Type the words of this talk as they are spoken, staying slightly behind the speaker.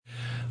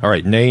All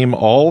right, name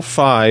all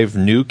 5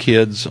 New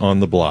Kids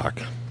on the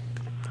Block.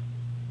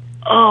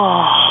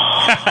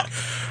 Oh.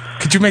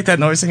 Could you make that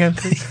noise again,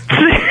 please?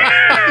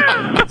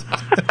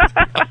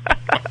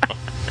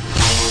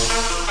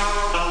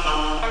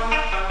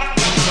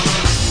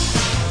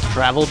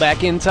 Travel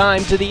back in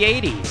time to the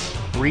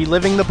 80s,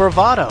 reliving the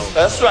bravado.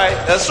 That's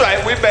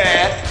right, we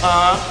bad.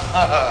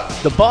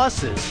 The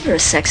bosses. You're a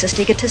sexist,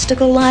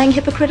 egotistical, lying,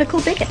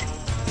 hypocritical bigot.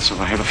 So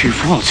I have a few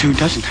faults. Who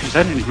doesn't? Is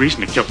that any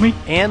reason to kill me?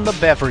 And the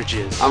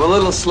beverages. I'm a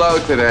little slow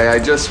today. I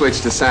just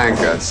switched to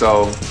Sanka,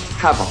 so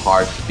have a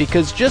heart.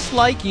 Because just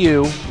like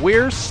you,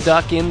 we're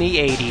stuck in the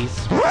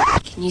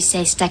 80s. Can you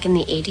say stuck in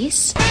the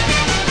 80s?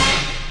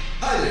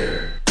 Hi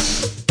there.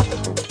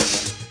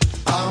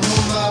 I'm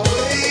on my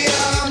way,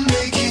 I'm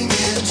making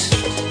it.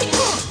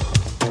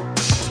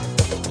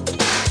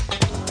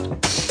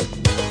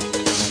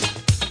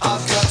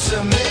 I've got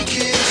to make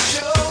it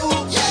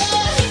show, yeah.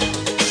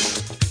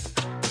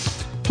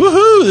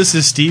 Woohoo! This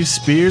is Steve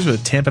Spears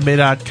with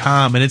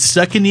TampaBay.com, and it's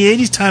Stuck in the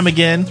 80s time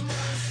again.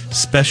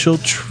 Special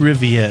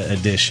Trivia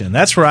Edition.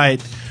 That's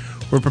right.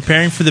 We're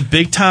preparing for the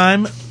big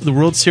time, the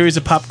World Series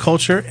of Pop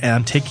Culture, and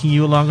I'm taking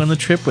you along on the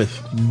trip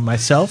with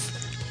myself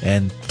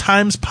and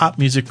Times pop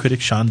music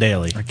critic Sean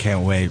Daly. I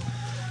can't wait.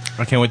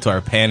 I can't wait till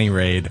our panty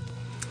raid.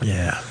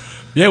 Yeah.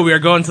 Yeah, we are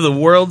going to the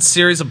World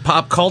Series of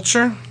Pop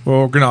Culture.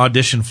 Well, we're going to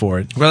audition for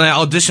it. We're going to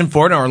audition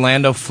for it in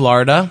Orlando,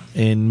 Florida.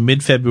 In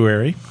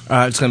mid-February.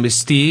 It's going to be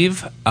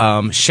Steve,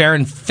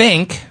 Sharon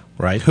Fink,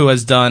 right, who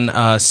has done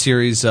a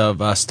series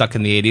of Stuck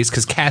in the 80s,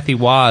 because Kathy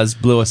Waz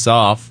blew us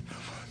off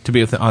to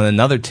be on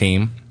another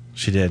team.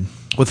 She did.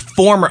 With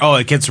former,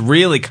 it gets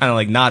really kind of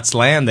like Knots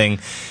Landing,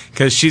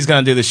 because she's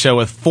going to do the show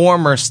with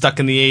former Stuck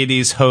in the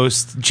 80s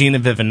host Gina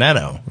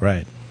Vivinetto.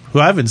 Right. Who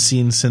I haven't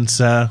seen since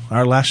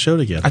our last show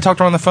together. I talked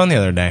to her on the phone the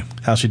other day.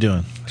 How's she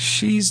doing?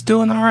 She's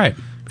doing all right.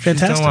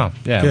 Fantastic. She's doing well.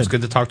 Yeah, good. It was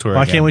good to talk to her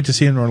Well, again. I can't wait to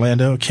see her in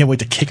Orlando. Can't wait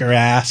to kick her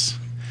ass.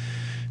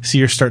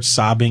 See her start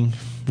sobbing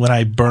when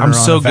I burn her on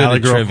a Valley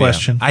Girl trivia.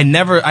 question. I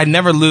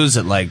never lose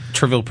it, like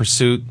Trivial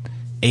Pursuit,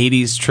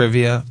 80s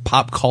trivia,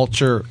 pop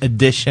culture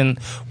edition,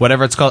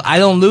 whatever it's called. I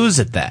don't lose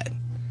at that.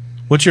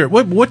 What's your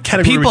what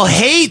category? People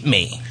hate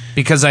me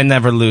because I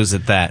never lose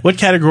at that. What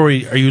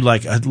category are you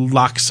like a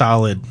lock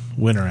solid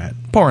winner at?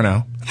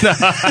 Porno.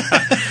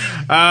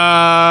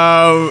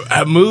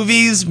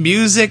 Movies,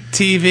 music,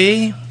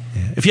 TV. Yeah.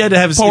 If you had to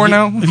have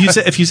porno,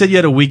 if you said you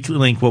had a weak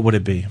link, what would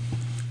it be?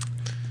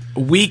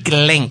 Weak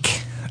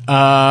link.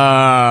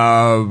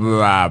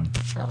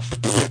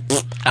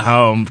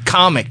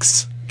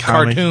 Comics.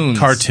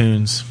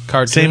 Cartoons.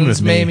 Same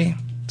with me. Maybe.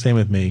 Same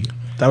with me.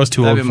 That was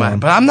too old for me.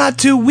 But I'm not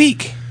too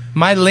weak.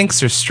 My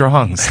links are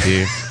strong,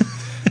 Steve.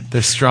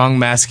 They're strong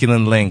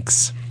masculine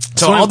links.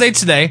 So all day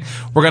today,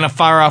 we're going to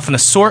fire off an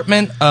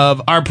assortment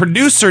of our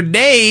producer,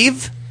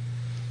 Dave.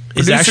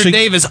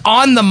 Dave is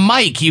on the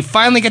mic. You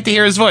finally get to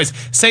hear his voice.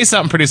 Say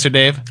something, producer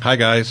Dave. Hi,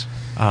 guys.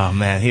 Oh,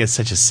 man, he has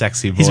such a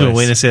sexy voice. He's been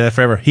waiting to say that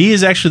forever. He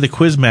is actually the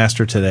quiz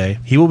master today.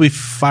 He will be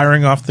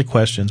firing off the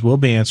questions. We'll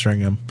be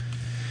answering them.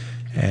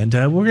 And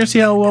we're going to see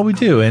how well we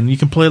do. And you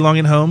can play along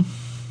at home.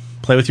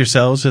 Play with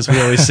yourselves, as we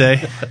always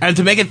say. And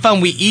to make it fun,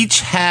 we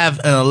each have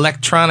an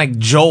electronic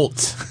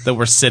jolt that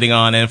we're sitting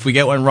on. And if we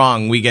get one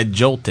wrong, we get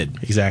jolted.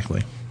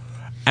 Exactly.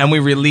 And we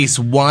release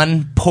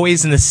one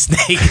poisonous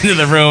snake into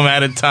the room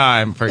at a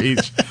time for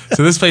each.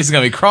 So this place is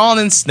going to be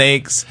crawling in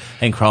snakes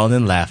and crawling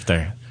in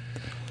laughter.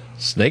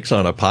 Snakes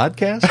on a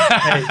podcast?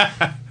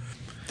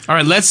 All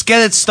right, let's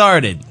get it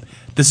started.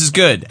 This is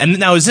good. And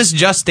now, is this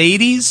just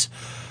 80s?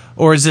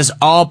 Or is this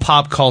all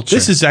pop culture?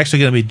 This is actually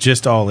going to be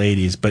just all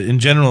 80s. But in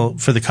general,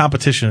 for the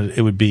competition,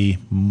 it would be,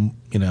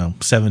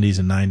 70s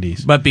and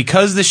 90s. But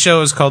because the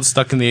show is called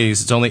Stuck in the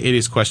 80s, it's only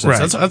 80s questions.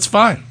 Right. That's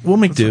fine. We'll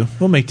make do.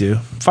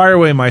 Fire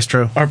away,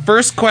 Maestro. Our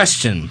first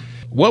question.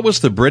 What was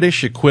the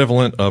British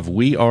equivalent of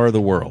We Are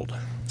the World?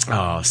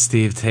 Oh,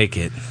 Steve, take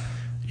it.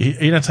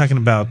 You're not talking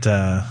about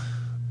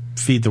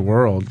Feed the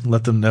World.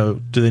 Let them know.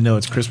 Do they know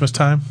it's Christmas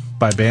time?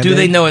 By Band-Aid? Do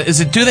they know it?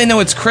 Do they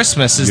know it's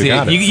Christmas? You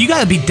got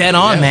to be dead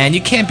on, man.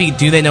 You can't be.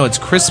 Do they know it's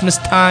Christmas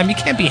time? You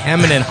can't be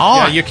hemming and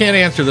hawing. Yeah, you can't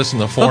answer this in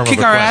the form They'll of kick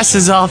a our question.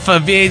 asses off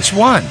of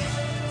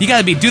VH1. You got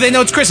to be. Do they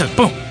know it's Christmas?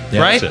 Boom. Yeah,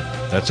 right.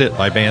 That's it.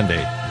 By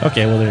Band-Aid.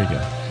 Okay. Well, there you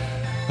go.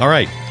 All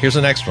right. Here's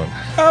the next one.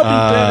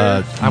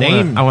 I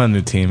want a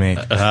new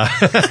teammate.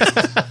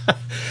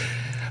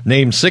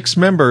 Name 6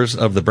 members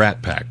of the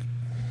Brat Pack.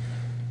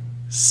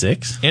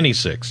 6? Any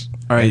 6.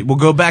 All right. We'll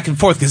go back and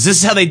forth because this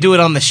is how they do it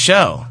on the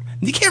show.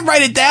 You can't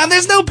write it down.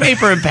 There's no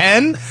paper and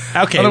pen.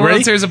 Okay, on the ready?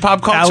 World Series of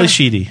Pop Culture. Ali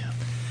Sheedy.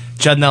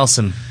 Judd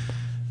Nelson.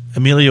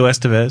 Emilio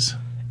Estevez.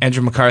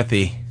 Andrew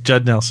McCarthy.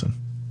 Judd Nelson.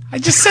 I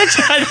just said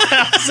Judd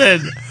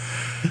Nelson.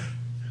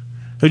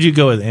 Who'd you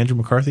go with? Andrew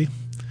McCarthy?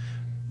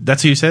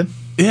 That's who you said?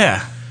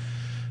 Yeah.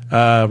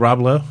 Rob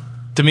Lowe?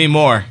 Demi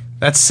Moore.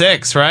 That's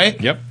 6, right?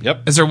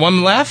 Yep. Is there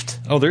one left?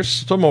 Oh, there's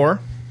some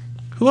more.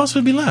 Who else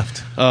would be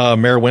left?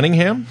 Mare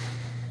Winningham.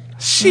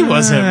 She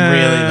wasn't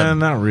really the...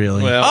 Not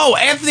really. Well, Oh,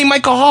 Anthony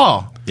Michael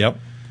Hall. Yep.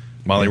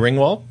 Molly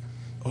Ringwald.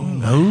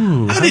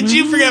 Oh, How did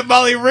you forget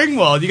Molly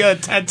Ringwald? You got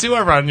a tattoo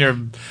around your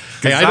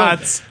Hey,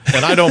 gazots.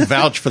 I don't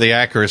vouch for the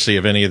accuracy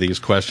of any of these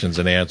questions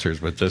and answers,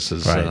 but this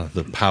is Right.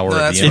 the power of No,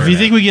 the that's- internet. If you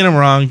think we get them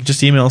wrong,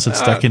 just email us at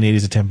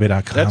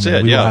stuckin80s@tempe.com. That's and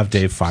it, We yeah. will have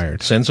Dave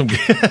fired. Send some.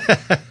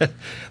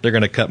 They're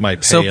going to cut my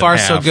pay So in far,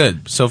 half. so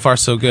good. So far,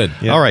 so good.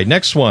 Yeah. All right,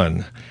 next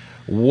one.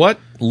 What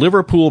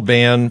Liverpool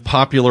band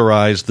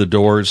popularized the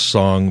Doors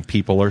song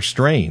 "People Are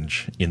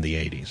Strange" in the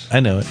 80s? I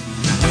know it.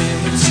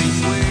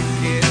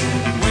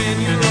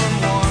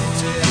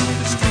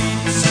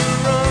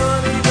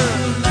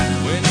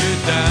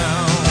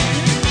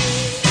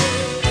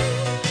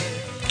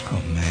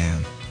 Oh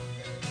man,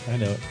 I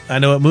know it. I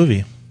know what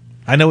movie.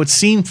 I know what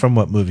scene from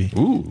what movie.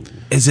 Ooh,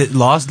 is it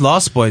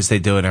Lost Boys? They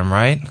do it in,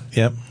 right?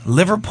 Yep.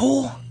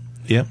 Liverpool.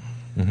 Yep.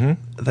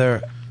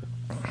 They're.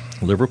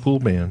 Liverpool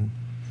band.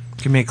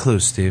 Give me a clue,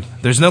 Steve.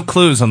 There's no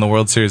clues on the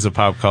World Series of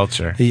Pop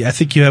Culture. Hey, I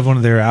think you have one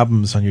of their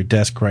albums on your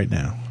desk right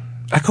now.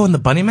 Echo and the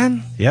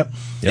Bunnymen? Yep.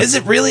 Is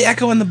it really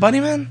Echo and the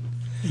Bunnymen?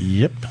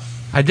 Yep.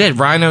 I did.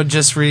 Rhino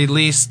just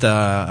released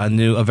a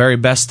very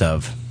best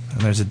of.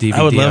 And there's a DVD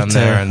I would love on to.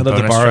 there. And I'd love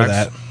to bonus borrow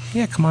tracks.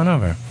 Yeah, come on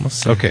over. We'll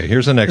see. Okay,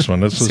 here's the next one.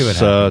 This See what is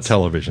happens.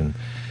 television.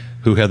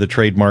 Who had the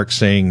trademark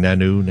saying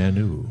 "Nanu,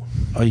 Nanu"?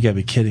 Oh, you gotta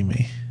be kidding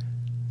me.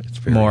 It's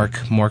very-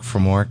 Mork for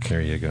Mork. There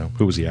you go.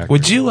 Who was the actor?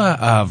 Would you,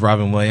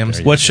 Robin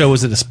Williams? What show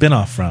was it a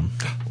spinoff from?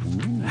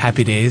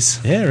 Happy Days?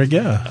 Yeah, there we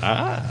go.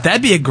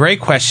 That'd be a great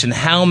question.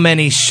 How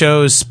many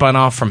shows spun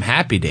off from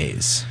Happy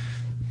Days?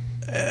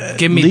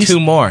 Give me least- two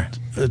more.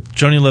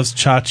 Joni Loves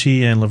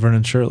Chachi and Laverne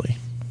and Shirley.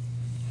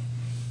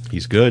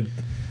 He's good.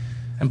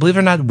 And believe it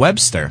or not,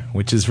 Webster,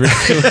 which is really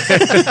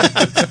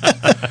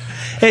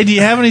Hey, do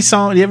you have any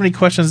song? Do you have any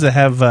questions that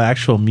have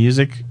actual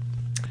music?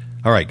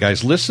 All right,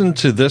 guys, listen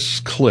to this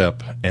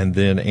clip and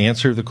then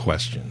answer the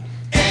question.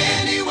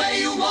 Any way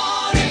you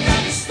want it,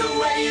 that's the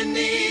way you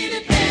need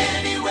it.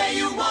 Any way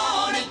you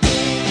want it.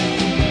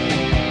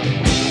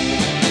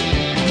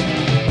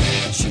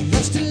 She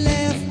loves to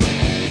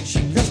laugh,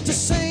 she loves to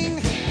sing.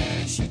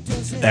 She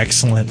does it.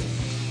 Excellent.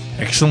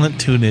 Excellent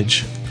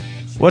tunage.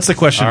 What's the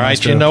question? All right,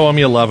 Maestro? you know him,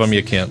 you love him,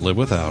 you can't live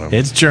without him.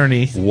 It's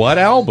Journey. What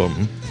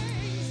album?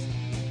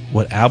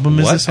 What album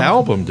is What this on?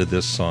 album did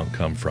this song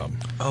come from?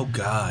 Oh,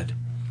 God.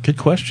 Good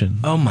question.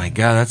 Oh, my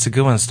God. That's a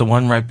good one. It's the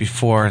one right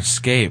before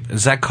Escape.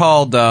 Is that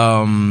called,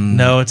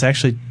 No, it's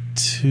actually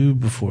two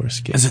before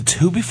Escape. Is it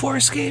two before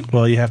Escape?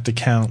 Well, you have to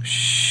count.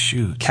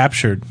 Shoot.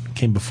 Captured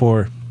came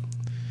before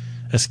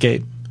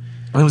Escape.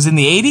 It was in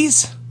the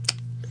 80s?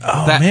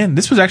 Oh, That- man.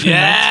 This was actually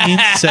Yeah!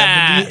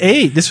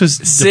 1978. This was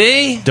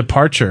See?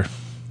 Departure.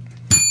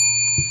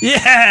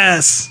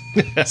 Yes!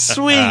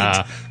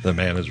 Sweet. The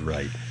man is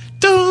right.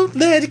 Don't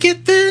let it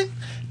get there.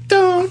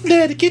 Don't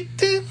let it get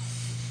there.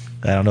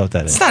 I don't know what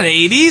that is. It's not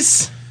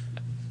 80s.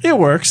 It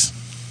works.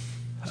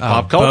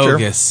 Pop culture.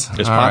 Bogus. It's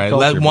All pop right,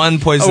 culture. let one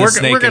poisonous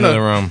snake into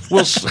the room.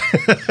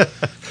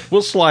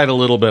 We'll slide a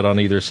little bit on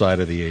either side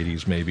of the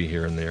 80s, maybe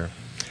here and there.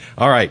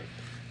 All right.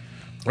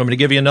 I'm going to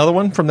give you another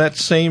one from that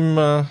same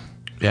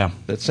Yeah.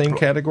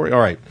 category. All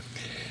right.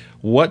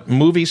 What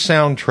movie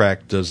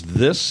soundtrack does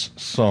this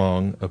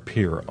song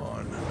appear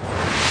on?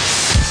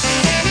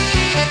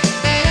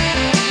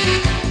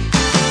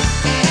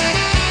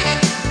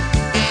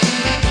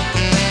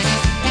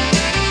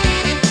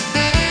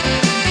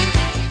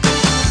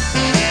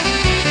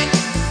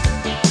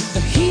 The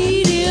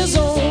heat is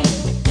on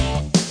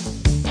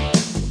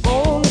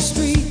the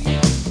street.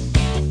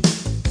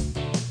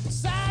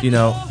 You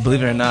know,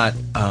 believe it or not,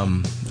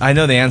 I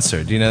know the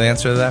answer. Do you know the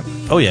answer to that?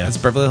 Oh, yeah. It's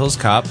Beverly Hills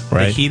Cop.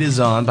 Right. The Heat is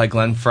On by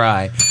Glenn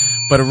Fry.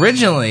 But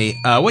originally,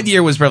 what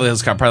year was Beverly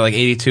Hills Cop? Probably like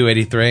 82,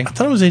 83? I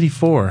thought it was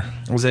 84.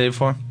 Was it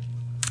 84?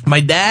 My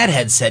dad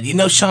had said, you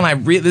know,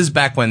 Sean, this is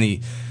back when the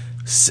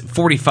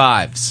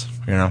 45s,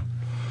 you know.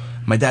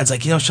 My dad's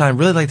like, you know, Sean, I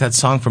really like that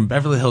song from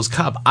Beverly Hills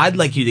Cop. I'd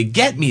like you to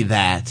get me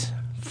that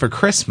for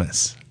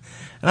Christmas.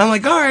 And I'm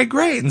like, all right,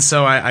 great. And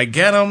so I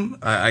get him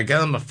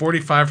a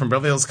 45 from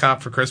Beverly Hills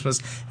Cop for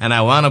Christmas, and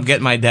I wound up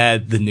getting my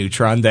dad the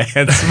Neutron Dance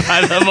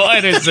by the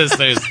Pointer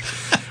Sisters.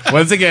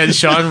 Once again,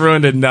 Sean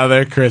ruined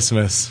another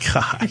Christmas.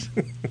 God.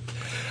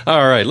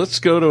 All right, let's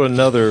go to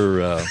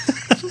another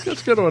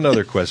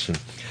question.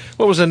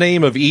 What was the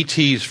name of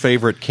E.T.'s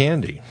favorite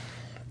candy?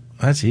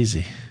 That's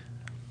easy.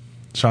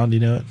 Sean, do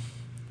you know it?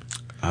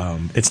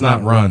 It's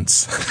not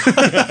Runts.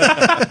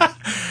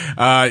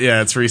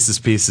 Yeah, it's Reese's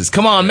Pieces.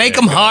 Come on, make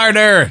them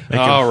harder.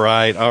 All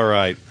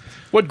right.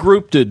 What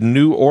group did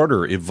New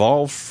Order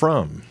evolve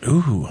from?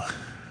 Ooh.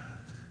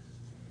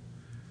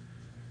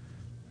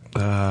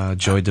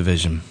 Joy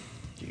Division.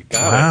 You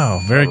got Wow,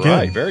 it. very All good.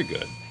 right, very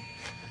good.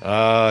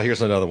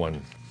 Here's another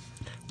one.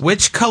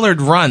 Which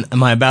colored runt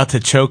am I about to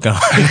choke on?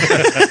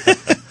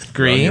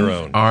 Green, your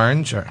own.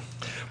 orange, or...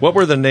 What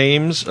were the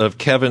names of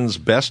Kevin's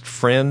best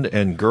friend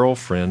and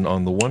girlfriend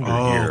on the Wonder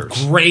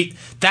Years? Great.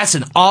 That's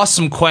an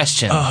awesome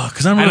question.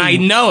 'cause I'm and really- I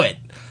know it.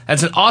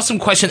 That's an awesome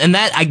question, and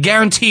that I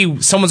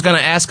guarantee someone's going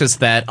to ask us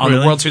that on the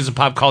Really? World Series of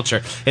Pop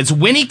Culture. It's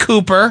Winnie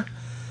Cooper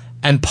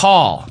and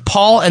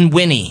Paul and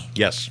Winnie.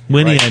 Yes.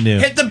 Winnie, right. I knew.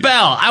 Hit the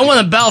bell. I want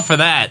a bell for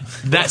that.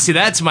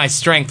 That's my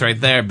strength right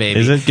there, baby.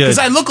 Is it good? Because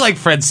I look like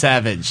Fred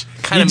Savage,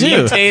 kind of You do.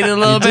 mutated a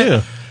little You bit.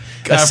 do.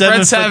 A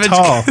Fred 7 foot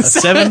tall, a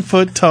 7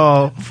 foot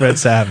tall Fred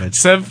Savage.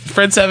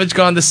 Fred Savage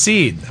gone to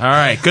seed. All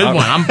right, good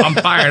one. I'm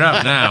fired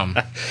up now.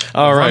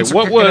 All right. Once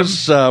What we're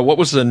was what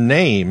was the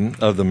name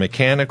of the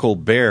mechanical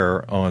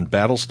bear on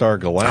Battlestar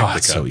Galactica? Oh,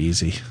 that's so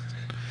easy.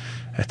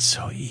 That's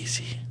so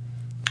easy.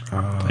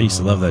 I used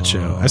to love that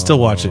show. I still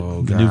watch it.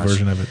 The new gosh.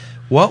 version of it.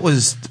 What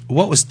was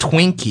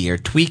Twinkie or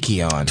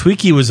Tweaky on?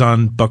 Tweaky was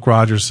on Buck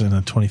Rogers in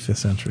the 25th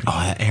Century. Oh,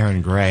 that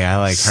Erin Gray. I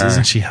like her.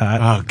 Isn't she hot?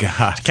 Oh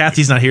God.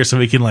 Kathy's not here, so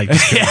we can like.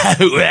 Yeah.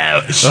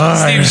 Well,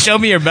 Steve, show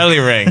me your belly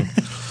ring.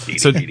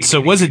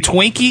 So was it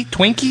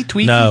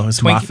Tweaky? No, it's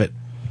Twinkie? Moffat.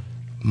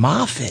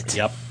 Moffat.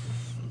 Yep.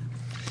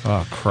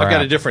 Oh crap. I've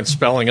got a different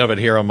spelling of it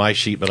here on my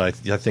sheet, but I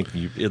think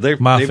they've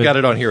Moffat. got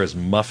it on here as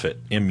Muffet.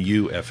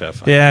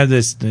 Muff. Yeah,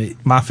 this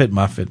Moffat.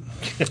 Man,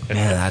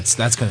 that's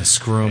gonna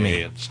screw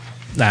me. It's,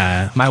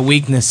 Nah, My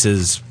weakness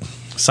is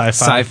sci-fi.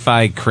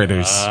 sci-fi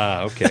critters.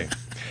 okay.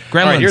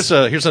 Gremlins.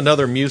 All right, here's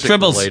another music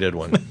Tribbles. related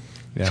one.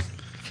 Yeah.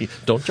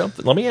 Don't jump.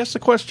 Let me ask the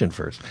question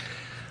first.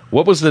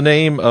 What was the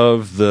name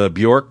of the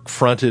Bjork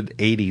fronted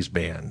 80s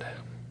band?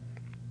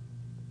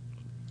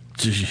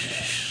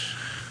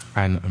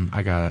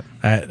 I got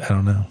it. I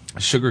don't know.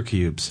 Sugar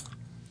Cubes.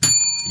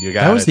 You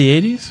got That was it.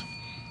 the 80s?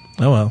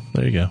 Oh, well,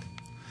 there you go.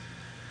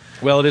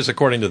 Well, it is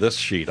according to this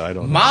sheet. I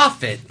don't know.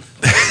 Moffat.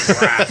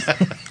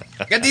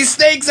 Get these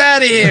snakes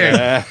out of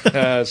here.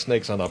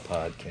 Snakes on a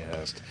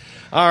podcast.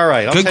 All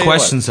right. I'll Good tell you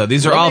questions, what. though.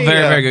 These are Let all me,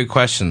 very, very good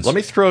questions. Let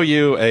me throw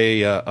you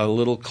a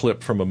little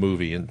clip from a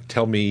movie and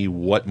tell me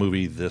what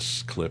movie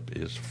this clip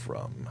is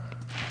from.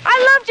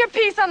 I loved your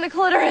piece on the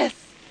clitoris.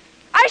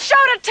 I showed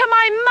it to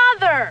my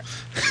mother.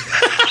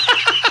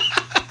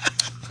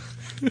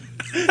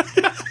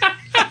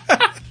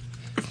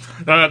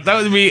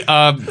 That would be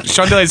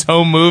Sean DeLay's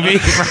home movie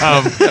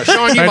from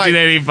Sean, you might,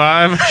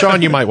 1985.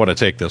 Sean, you might want to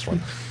take this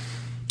one.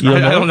 You I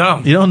don't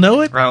know. You don't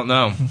know it? I don't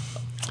know.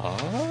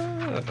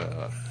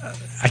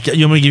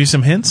 You want me to give you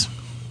some hints?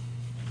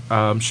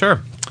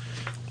 Sure.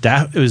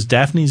 It was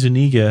Daphne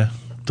Zuniga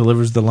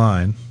delivers the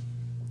line,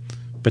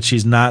 but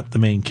she's not the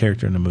main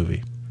character in the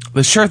movie.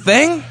 The Sure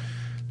Thing?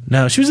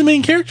 No, she was the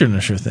main character in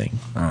the Sure Thing.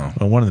 Oh.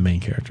 Well, one of the main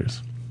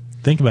characters.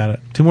 Think about it.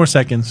 2 more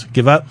seconds.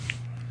 Give up.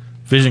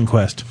 Vision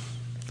Quest.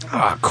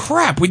 Oh,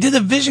 crap. We did a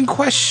Vision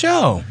Quest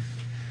show.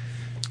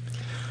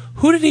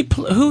 Who did he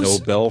play? No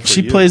bell for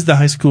She you. plays the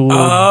high school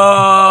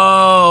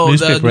Oh,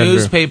 Newspaper the editor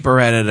newspaper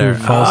editor.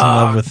 who falls in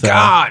love with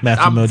God.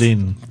 Matthew I'm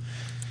Modine.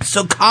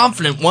 so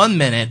confident one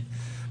minute.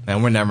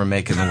 Man, we're never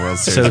making the World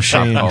Series So of pop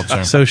shamed.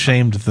 culture. So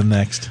shamed the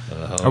next.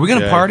 Are we going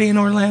to Okay. party in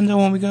Orlando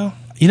when we go?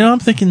 You know, I'm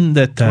thinking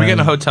that Are we getting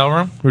a hotel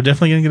room? we're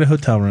definitely going to get a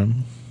hotel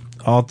room.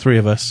 All 3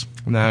 of us.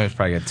 No, we should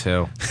probably get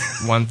 2.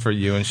 One for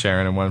you and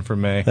Sharon and one for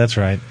me. That's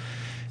right.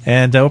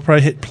 And we'll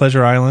probably hit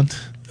Pleasure Island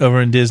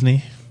over in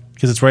Disney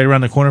because it's right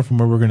around the corner from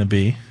where we're going to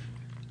be.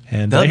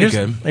 And That'll be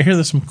I hear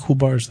there's some cool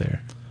bars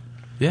there.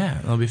 Yeah,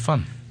 it'll be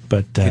fun.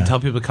 But can tell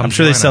people to come I'm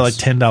sure they join sell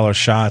us. like $10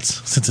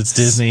 shots since it's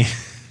Disney.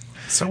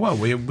 So what?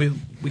 We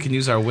can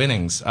use our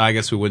winnings. I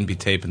guess we wouldn't be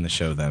taping the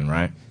show then,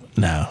 right?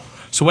 No.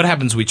 So what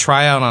happens? We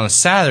try out on a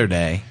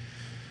Saturday.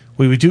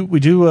 We do.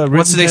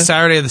 What's the day?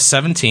 Saturday the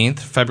 17th,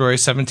 February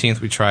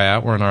 17th. We try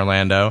out. We're in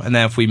Orlando, and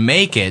then if we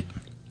make it,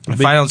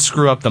 if I don't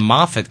screw up the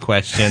Moffat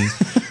question,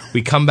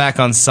 we come back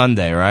on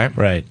Sunday, right?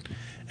 Right.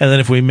 And then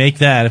if we make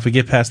that, if we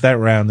get past that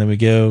round, then we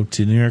go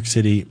to New York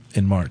City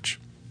in March.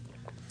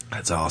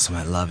 That's awesome.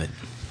 I love it.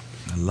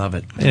 I love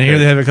it. And here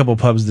they have a couple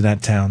pubs in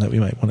that town that we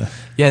might want to.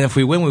 Yeah, and if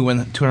we win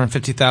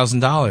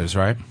 $250,000,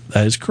 right?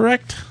 That is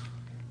correct.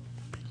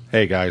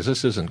 Hey, guys,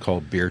 this isn't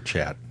called Beer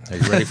Chat. Are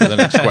you ready for the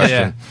next question?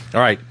 Yeah.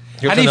 All right.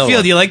 Here's How do you another feel?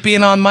 one. Do you like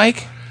being on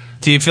mic?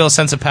 Do you feel a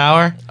sense of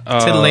power?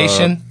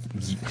 Titillation?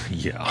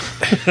 Yeah.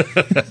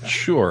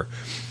 Sure.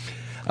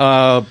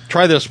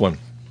 Try this one.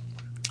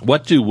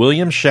 What do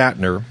William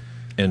Shatner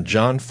and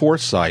John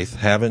Forsythe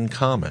have in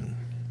common?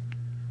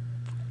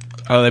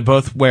 Oh, they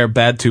both wear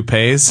bad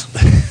toupees?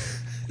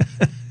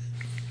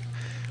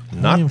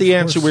 Not William the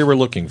answer Forsythe. we were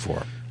looking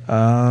for.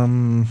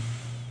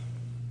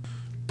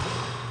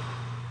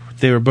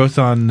 They were both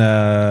on.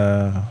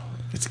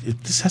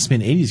 This has to be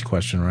an '80s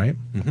question, right?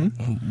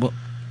 Well,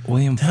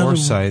 William How do-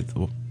 Forsythe.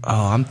 Oh,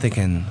 I'm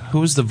thinking, who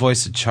was the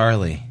voice of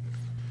Charlie?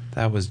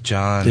 That was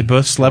John. They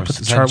both slept with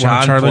Forsythe. Is that one of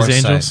John Charlie's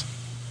Forsythe? Angels.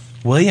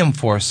 William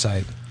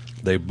Forsythe.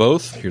 They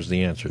both. Here's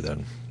the answer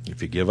then.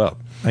 If you give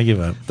up, I give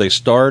up. they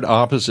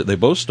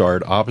both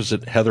starred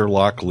opposite Heather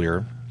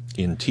Locklear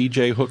in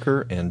T.J.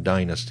 Hooker and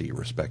Dynasty,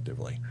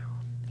 respectively.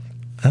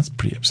 That's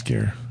pretty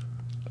obscure.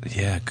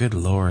 Yeah, good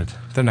lord.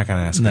 They're not going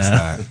to ask Nah.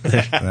 us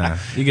that. Nah.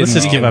 You Let's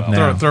just give up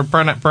now.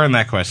 Burn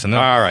that question.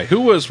 All right.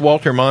 Who was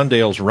Walter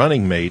Mondale's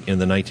running mate in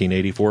the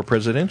 1984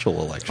 presidential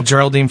election?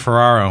 Geraldine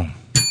Ferraro.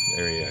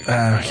 There you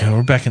go. Okay,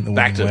 we're back in the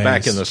back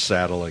ways. in the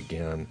saddle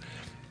again.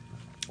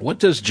 What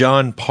does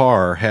John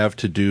Parr have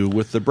to do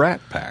with the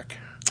Brat Pack?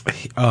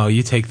 Oh,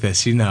 you take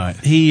this. You know it.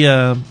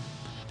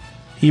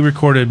 He He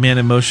recorded Man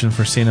in Motion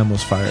for St.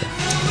 Elmo's Fire.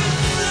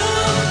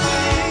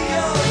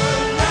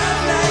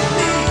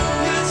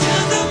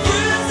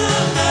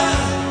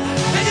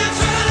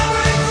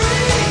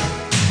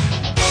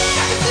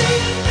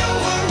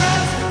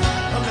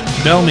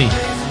 Bellamy.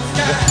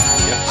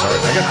 Sorry,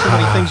 I got too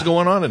many things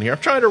going on in here. I'm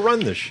trying to run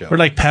this show. We're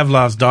like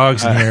Pavlov's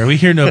dogs in here. We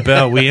hear no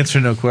bell. We answer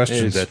no Hey,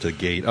 questions. that's a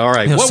gate. All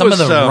right. You know, What some was,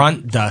 of the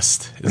runt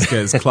dust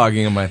is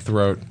clogging in my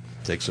throat.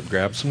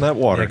 grab some of that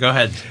water. Yeah, go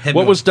ahead. Hit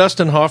What me. was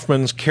Dustin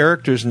Hoffman's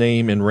character's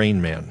name in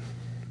Rain Man?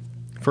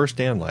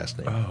 First and last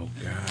name. Oh,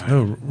 God.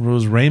 Oh,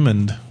 Rose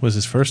Raymond was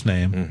his first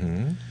name.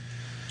 Mm-hmm.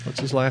 What's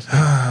his last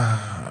name?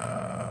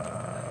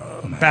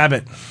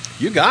 Babbitt.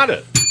 You got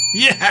it.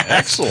 Yeah.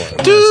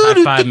 Excellent.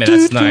 High five me.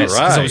 That's nice. All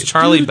 'Cause it right. was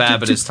Charlie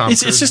Babbitt as Tom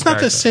It's Cruise's just not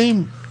the character.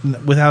 same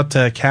without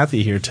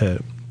Kathy here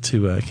to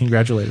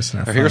congratulate us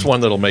on our Here's fun.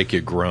 one that'll make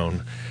you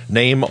groan.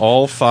 Name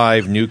all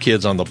 5 New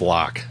Kids on the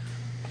Block.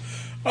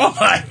 Oh,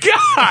 my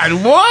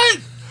God. What?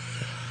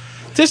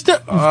 Just do we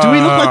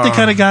look like the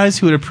kind of guys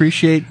who would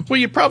appreciate? Well,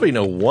 you probably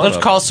know one. Let's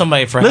of call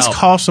somebody for Let's help.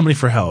 call somebody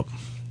for help.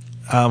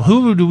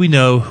 Who do we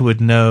know who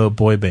would know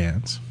boy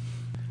bands?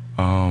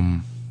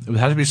 It would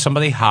have to be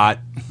somebody hot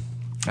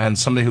and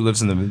somebody who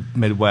lives in the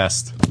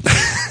Midwest.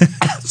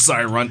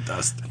 Sorry, runt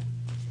dust.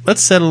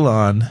 Let's settle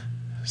on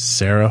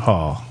Sarah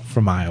Hall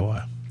from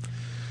Iowa.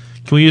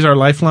 Can we use our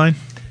lifeline?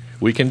 them.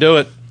 We can do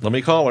it. Let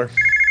me call her.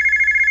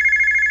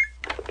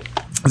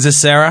 Is this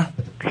Sarah?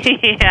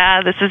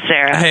 Yeah, this is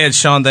Sarah. Hey, it's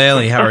Sean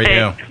Daly. How are Hey,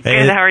 you?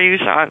 Good. How are you,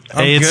 Sean?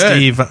 Hey, it's good.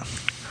 Steve.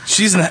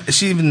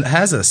 She even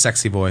has a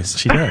sexy voice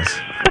She does.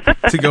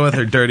 to go with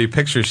her dirty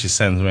pictures she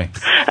sends me.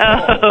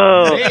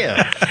 Oh,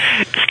 Damn.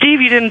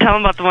 Steve, you didn't tell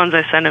him about the ones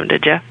I sent him,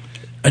 did you?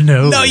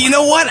 No. No, you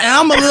know what?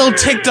 I'm a little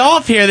ticked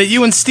off here that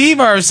you and Steve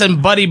are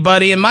saying buddy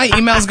buddy, and my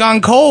email's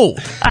gone cold.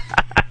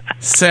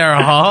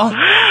 Sarah Hall.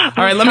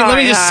 All right, let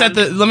me just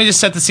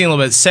set the scene a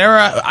little bit.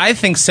 Sarah, I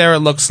think Sarah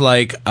looks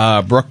like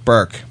Brooke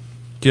Burke.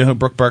 Do you know who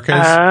Brooke Burke is?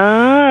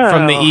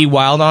 From the E!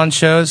 Wild On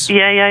shows.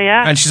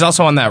 Yeah. And she's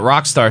also on that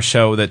Rockstar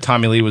show that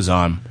Tommy Lee was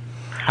on.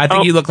 I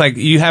think you look like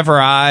you have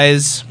her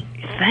eyes.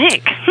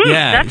 Think.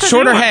 Yeah, That's a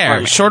shorter new one for hair,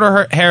 me.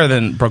 shorter hair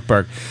than Brooke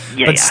Burke.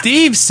 Yeah, but yeah.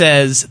 Steve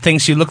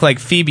thinks you look like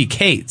Phoebe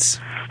Cates.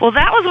 Well,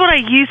 that was what I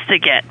used to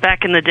get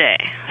back in the day.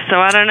 So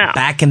I don't know.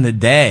 Back in the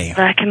day.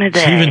 Back in the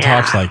day. She even yeah.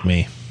 talks like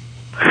me.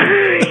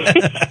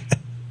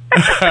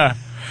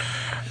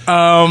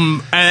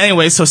 And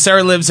anyway, so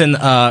Sarah lives in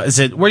where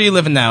are you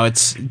living now?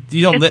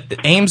 You don't live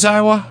Ames,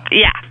 Iowa?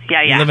 Yeah.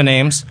 You live in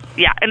Ames?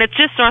 Yeah, and it's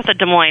just north of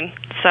Des Moines.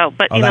 So,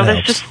 but you know,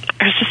 that there's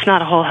helps. just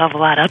not a whole hell of a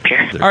lot up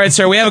here. All right,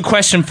 sir, we have a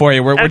question for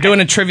you. We're doing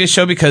a trivia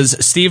show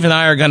because Steve and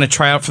I are going to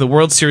try out for the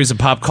World Series of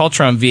Pop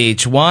Culture on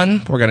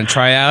VH1. We're going to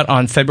try out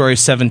on February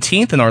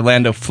 17th in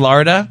Orlando,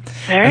 Florida.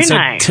 Very so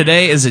nice.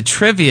 Today is a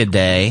trivia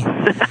day.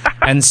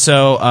 And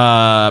so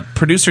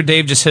producer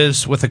Dave just hit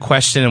us with a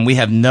question, and we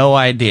have no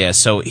idea.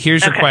 So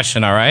here's your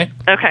question, all right?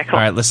 Okay, cool. All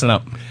right, listen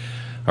up.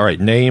 All right.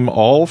 Name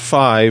all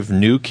 5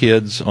 New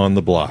Kids on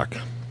the Block.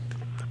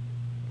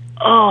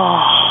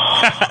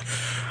 Oh.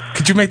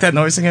 Could you make that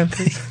noise again,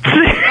 please?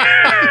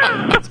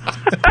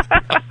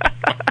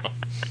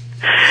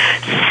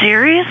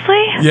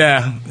 Seriously?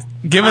 Yeah.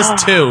 Give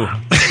us 2.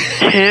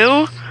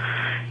 2?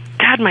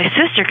 God, my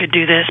sister could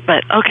do this,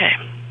 but okay.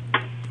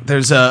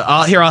 There's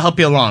I'll help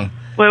you along.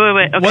 Wait.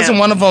 Okay. Wasn't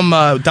one of them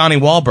Donnie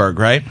Wahlberg,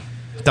 right?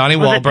 Donnie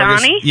Was it Wahlberg.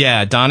 Donnie?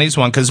 Yeah, Donnie's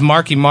one because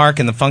Marky Mark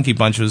and the Funky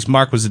Bunch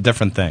Mark was a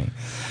different thing.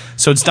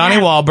 So it's Donnie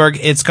Wahlberg.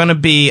 It's going to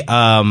be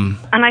And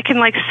I can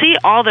see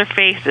all their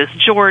faces.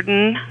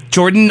 Jordan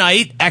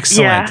Knight.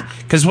 Excellent. Yeah.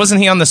 Because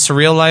wasn't he on the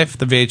Surreal Life,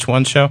 the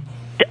VH1 show?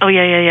 Oh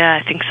yeah.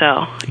 I think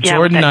so. Yeah,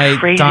 Jordan with that Knight,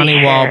 crazy Donnie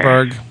hair.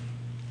 Wahlberg.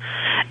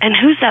 And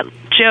who's that?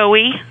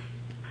 Joey,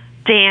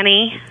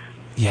 Danny.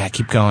 Yeah,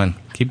 keep going.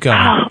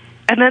 Oh,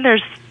 and then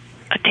there's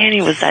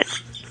Danny was that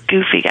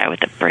goofy guy with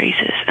the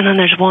braces. And then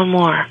there's one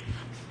more.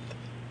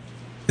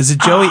 Is it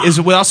Joey? Is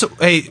it also?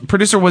 Hey,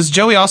 producer, was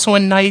Joey also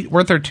in Night?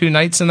 Weren't there 2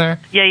 Knights in there?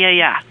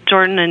 Yeah.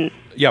 Jordan and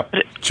Yep.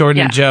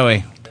 Jordan and Yeah.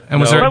 Joey. And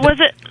was No. there? what was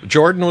it?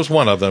 Jordan was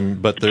one of them,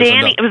 but there's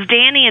Danny. It was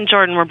Danny and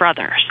Jordan were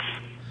brothers.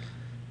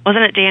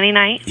 Wasn't it Danny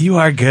Knight? You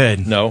are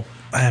good. No.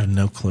 I have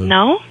no clue.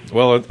 No.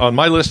 Well, on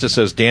my list it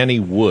says Danny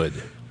Wood.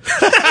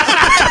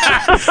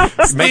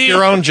 Make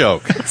your own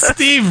joke.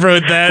 Steve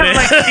wrote that.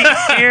 Like Steve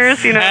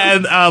Spears, you know.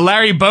 And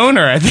Larry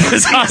Boner, I think,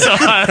 was also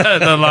on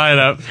the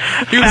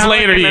lineup. He was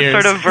later in years.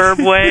 a sort of verb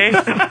way.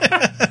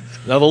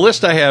 Now, the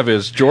list I have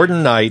is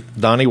Jordan Knight,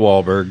 Donnie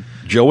Wahlberg,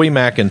 Joey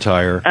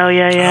McIntyre, Oh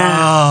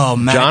yeah. Oh,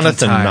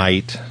 Jonathan McIntyre.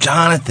 Knight,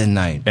 Jonathan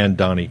Knight. and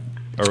Donnie.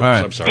 Or,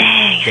 right. I'm sorry,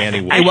 Danny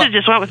Wood. I should have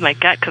just went with my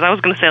gut because I was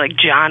going to say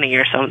Johnny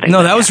or something.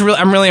 No, that was real.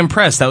 I'm really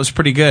impressed. That was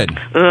pretty good.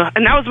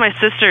 And that was my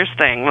sister's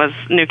thing. Was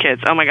New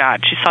Kids. Oh my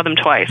God, she saw them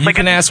twice. You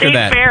can at the ask her state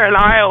that. fair in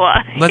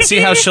Iowa. Let's see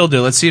how she'll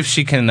do. Let's see if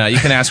she can. You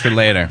can ask her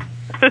later.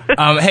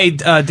 Hey,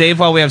 Dave,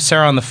 while we have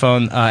Sarah on the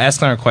phone,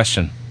 ask her a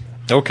question.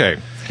 Okay.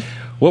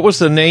 What was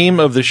the name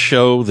of the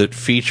show that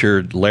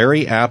featured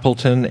Larry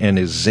Appleton and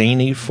his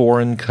zany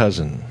foreign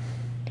cousin?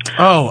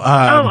 Go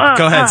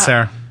ahead,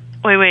 Sarah.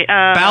 Wait.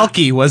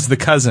 Balky was the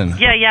cousin.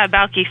 Yeah,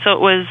 Balky. So it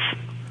was.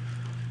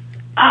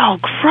 Oh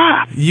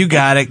crap! You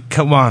got it.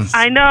 Come on.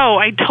 I know.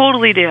 I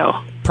totally do.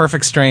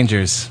 Perfect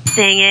Strangers.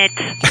 Dang it!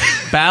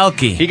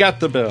 Balky. He got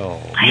the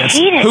bill. I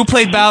hate it. Who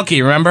played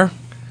Balky? Remember?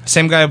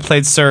 Same guy who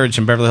played Surge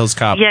in Beverly Hills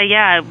Cop.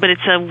 Yeah, but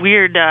it's a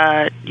weird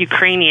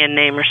Ukrainian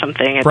name or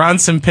something.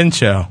 Bronson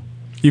Pinchot.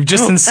 You've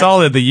just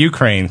insulted the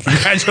Ukraine.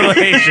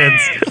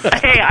 Congratulations.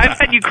 Hey, I've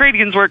had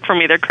Ukrainians work for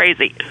me. They're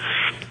crazy.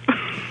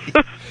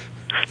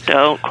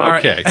 Don't quote.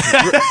 Okay.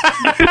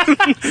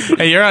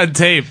 Hey, you're on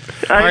tape.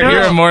 I know.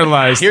 You're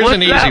immortalized. Here's What's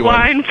an easy that one.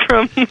 line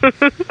from?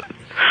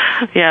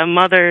 Yeah,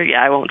 Mother.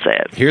 Yeah, I won't say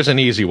it. Here's an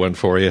easy one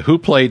for you. Who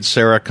played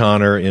Sarah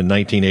Connor in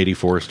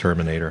 1984's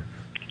Terminator?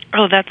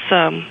 Oh, that's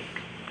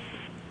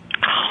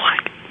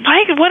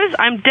Mike, what is?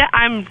 I'm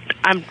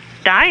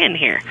dying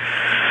here.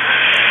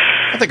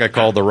 I think I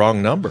called the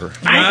wrong number.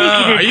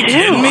 I think you did are you too.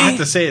 kidding me? I have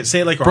to say it.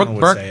 Say it like Brooke Ronald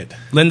would Burke, say it.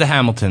 Linda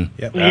Hamilton.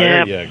 Yep.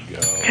 Yeah. There you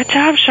go. Good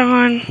job,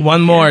 Sean.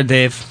 One more,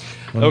 Dave.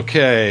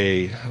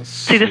 Okay.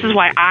 See, this is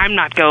why I'm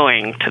not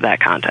going to that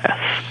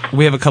contest.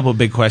 We have a couple of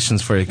big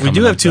questions for you. We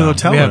do have 2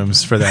 hotel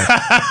rooms for that,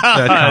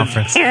 that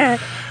conference.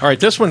 All right,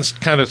 this one's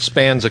kind of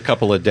spans a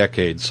couple of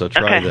decades, so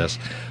try Okay. this.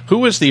 Who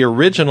was the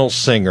original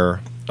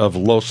singer of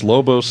Los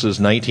Lobos'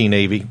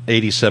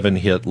 1987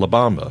 hit La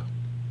Bamba?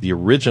 The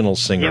original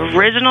singer. The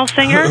original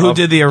singer? Who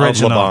did the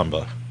original? Of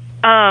La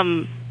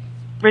Bamba.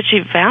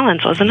 Richie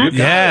Valens, wasn't it?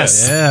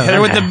 Yes. Yeah. Hit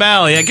her with the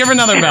bell. Yeah, give her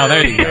another bell.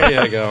 There you go.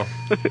 There you go.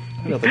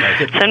 I don't think I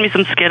could. Send me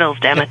some Skittles,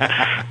 damn it.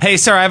 Hey,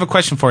 Sarah, I have a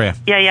question for you.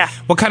 Yeah.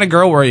 What kind of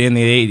girl were you in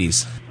the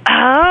 80s?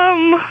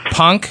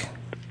 Punk?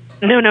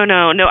 No.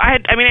 I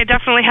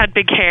definitely had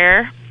big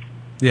hair,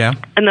 Yeah.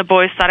 and the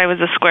boys thought I was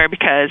a square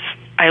because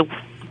I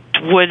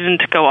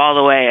wouldn't go all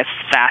the way as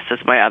fast as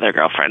my other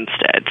girlfriends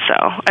did. So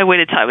I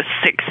waited till I was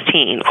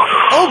 16.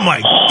 Oh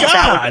my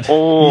God!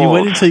 old. You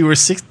waited until you were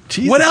 6.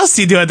 Jesus. What else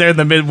do you do out there in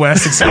the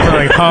Midwest except for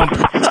like hump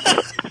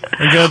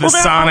and go to Well, all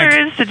Sonic?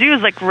 there is to do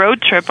is like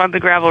road trip on the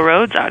gravel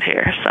roads out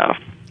here. So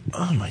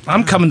Oh my God!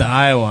 I'm coming to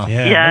Iowa.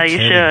 yeah, no you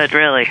kidding. should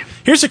really.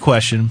 Here's a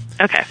question.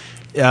 Okay.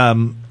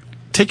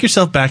 Take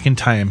yourself back in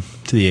time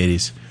to the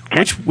 80s.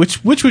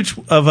 Which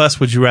of us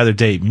would you rather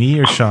date, me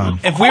or Sean?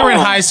 If we were in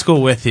high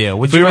school with you,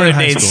 would we you were in rather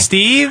high date school.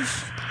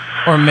 Steve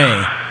or me?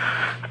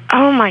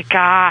 Oh my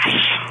gosh,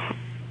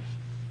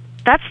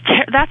 that's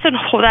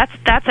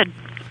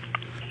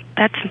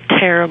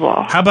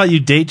terrible. How about you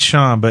date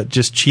Sean, but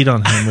just cheat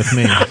on him with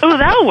me? Oh,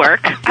 that'll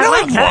work. I No,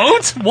 like it that.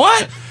 won't.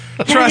 What?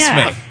 Trust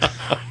yeah.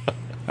 me.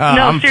 No,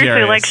 I'm seriously,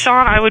 furious. like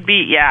Sean, I would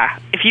be. Yeah,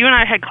 if you and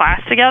I had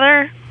class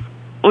together,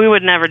 we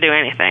would never do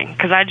anything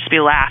because I'd just be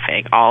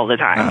laughing all the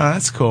time. Oh,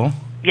 that's cool.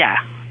 Yeah,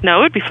 no,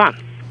 it would be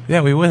fun.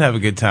 Yeah, we would have a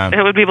good time.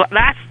 It would be but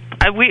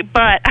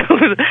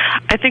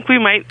I think we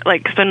might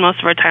like spend most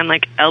of our time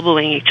like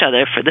elbowing each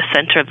other for the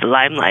center of the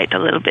limelight a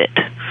little bit.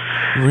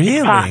 Really?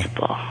 It's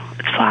possible.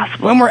 It's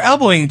possible. When we're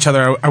elbowing each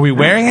other, are we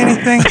wearing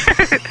anything?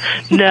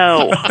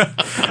 No.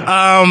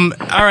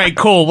 All right,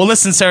 cool. Well,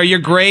 listen, Sarah, you're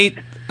great.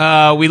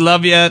 We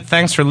love you.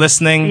 Thanks for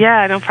listening.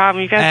 Yeah, no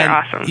problem. You guys And,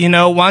 are awesome. you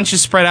know, why don't you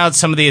spread out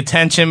some of the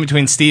attention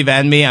between Steve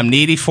and me? I'm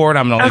needy for it.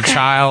 I'm an only Okay.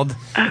 child.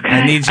 Okay,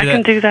 I need you I to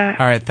can do that.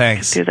 All right,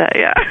 thanks. Do that,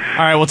 yeah.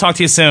 All right, we'll talk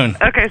to you soon.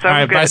 Okay, sounds All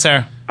right, good. bye,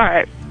 Sarah. All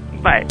right,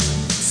 bye.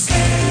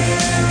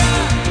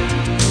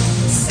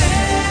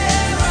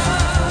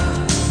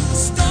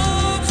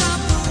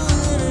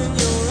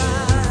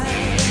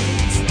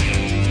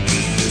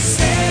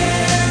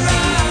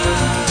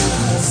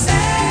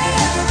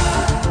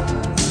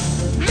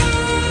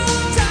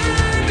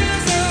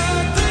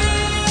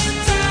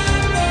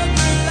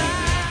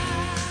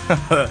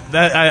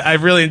 I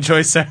really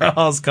enjoy Sarah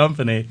Hall's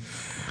company.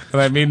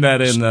 And I mean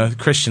that in the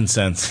Christian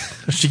sense.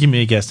 She can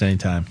be a guest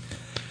anytime.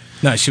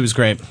 No, she was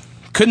great.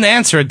 Couldn't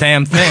answer a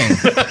damn thing.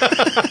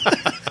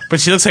 But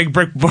she looks like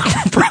Brooke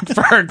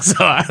Burke, so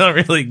I don't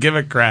really give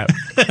a crap.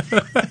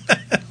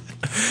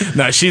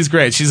 No, she's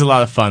great. She's a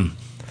lot of fun.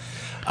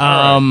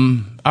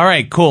 All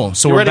right, cool.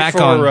 So You we're ready back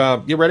for,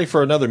 on. you ready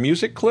for another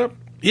music clip?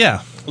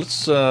 Yeah.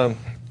 Let's. I'm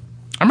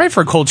ready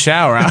for a cold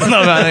shower. I don't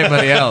know about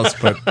anybody else,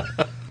 but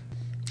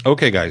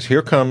Okay, guys.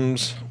 Here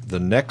comes the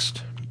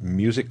next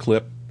music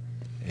clip,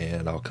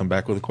 and I'll come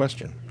back with a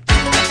question.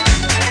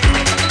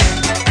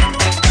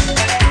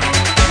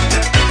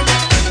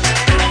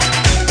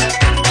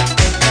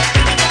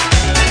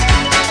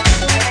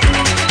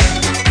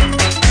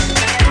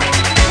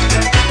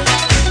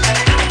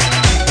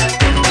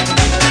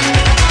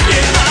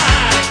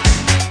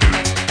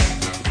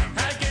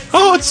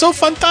 Oh, it's so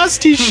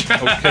fantastic.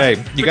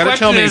 Okay, you got to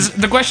tell me.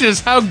 The question is,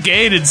 how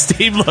gay did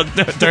Steve look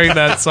during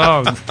that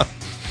song?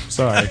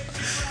 Sorry.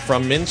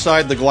 From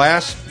inside the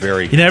glass,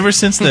 very. And ever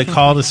since the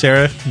call to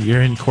Sarah,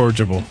 you're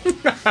incorrigible.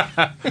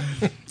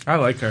 I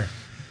like her.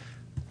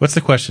 What's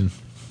the question?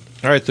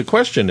 All right, the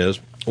question is,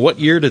 what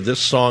year did this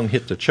song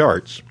hit the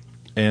charts?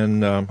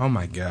 And Oh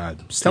my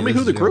God! tell me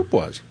who the group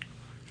was.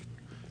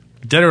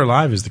 Dead or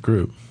Alive is the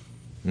group.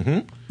 Mm-hmm.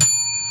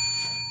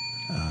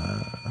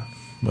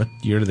 What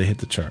year did they hit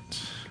the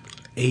charts?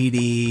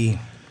 80.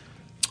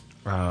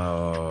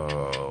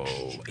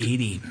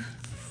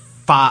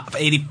 85,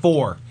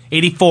 84.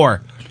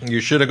 84. You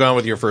should have gone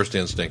with your first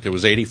instinct. It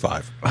was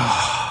 85.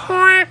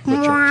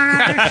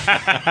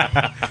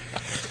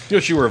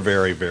 Yes, you were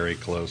very, very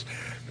close.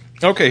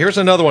 Okay, here's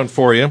another one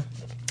for you.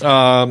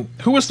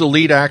 Who was the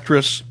lead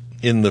actress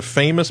in the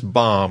famous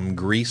bomb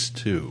Grease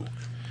 2?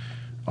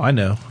 Oh, I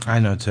know. I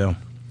know, too.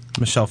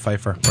 Michelle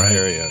Pfeiffer. Right.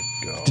 There you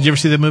go. Did you ever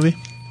see that movie?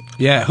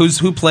 Yeah,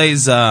 who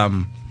plays,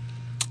 name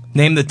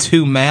the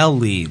two male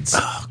leads.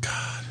 Oh,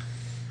 God.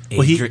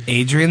 Well,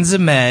 Adrian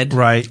Zemed.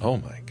 Right. Oh,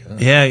 my God.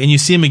 Yeah, and you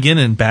see him again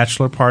in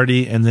Bachelor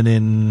Party and then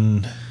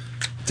in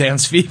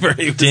Dance Fever.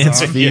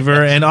 Dance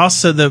Fever, and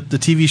also the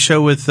TV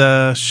show with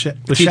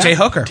T.J.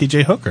 Hooker.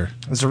 T.J. Hooker.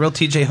 There's a real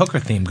T.J. Hooker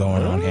theme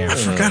going on here. I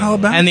forgot all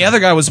about And the other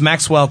guy was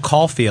Maxwell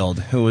Caulfield,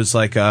 who was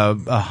like a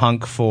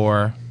hunk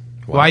for...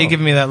 Wow. Why are you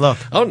giving me that look?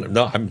 Oh,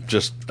 no,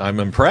 I'm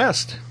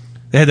impressed.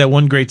 They had that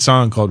one great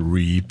song called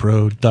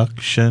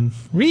Reproduction.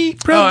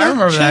 Reproduction. Oh, I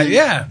remember that,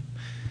 yeah.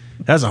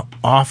 That was an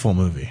awful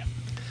movie.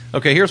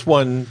 Okay, here's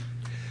one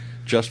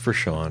just for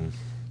Sean,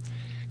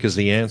 because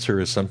the answer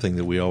is something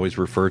that we always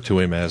refer to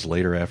him as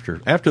later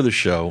after the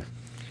show.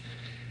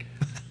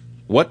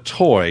 What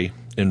toy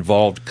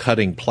involved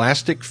cutting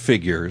plastic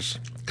figures,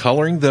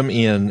 coloring them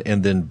in,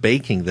 and then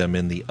baking them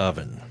in the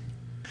oven?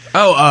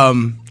 Oh,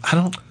 I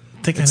don't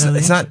think it's, I know.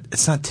 It's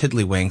not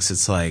Tiddlywinks.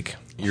 It's like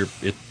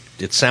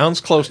It sounds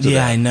close to that.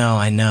 Yeah, I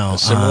know. A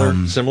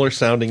similar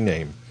sounding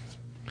name.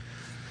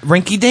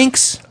 Rinky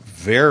Dinks.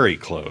 Very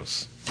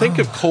close. Think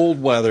of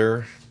cold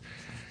weather.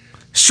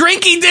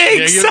 Shrinky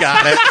Dinks. Yeah, you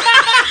got it.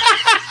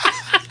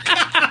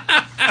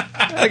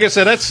 Like I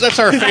said, that's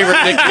our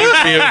favorite nickname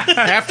for you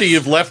after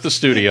you've left the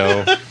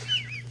studio.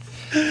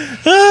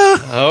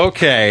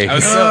 Okay.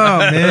 Oh,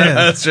 man.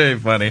 That's very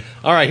funny.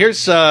 All right,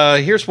 here's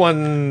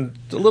one,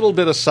 a little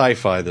bit of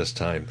sci-fi this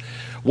time.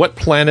 What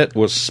planet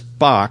was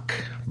Spock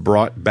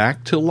brought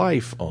back to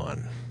life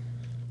on?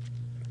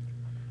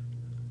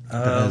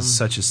 That is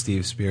such a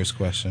Steve Spears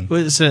question.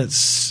 What is it?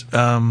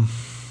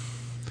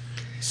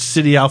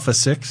 City Alpha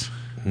 6?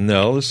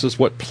 No, this is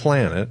what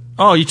planet.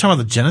 Oh, you talking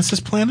about the Genesis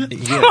planet?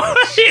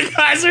 Yes. You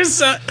guys are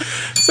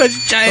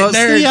such giant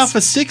nerds. City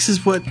Alpha 6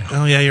 is what...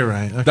 Oh, yeah, you're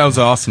right. Okay. That was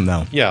awesome,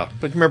 though. Yeah,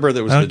 but remember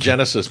there was the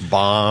Genesis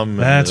bomb and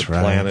That's the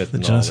right. planet The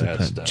and Genesis all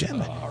that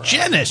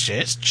planet.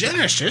 stuff.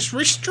 Genesis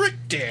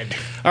restricted.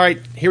 All right,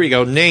 here we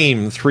go.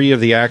 Name 3 of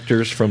the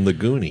actors from the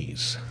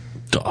Goonies.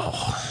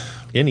 Oh.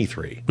 Any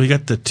 3. We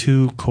got the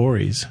 2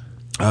 Corys.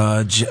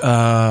 Right?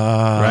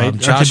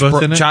 Aren't they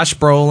both in it? Josh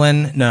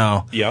Brolin.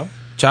 No. Yeah.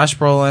 Josh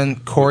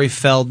Brolin, Corey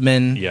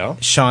Feldman, Yeah.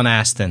 Sean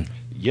Astin.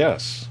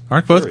 Yes.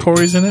 Aren't both Very-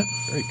 Corys in it?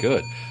 Very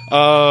good.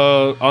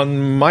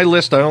 On my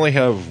list, I only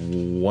have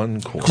one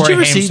Corey. Corey Did you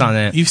ever Haim's see, on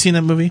it. You've seen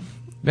that movie?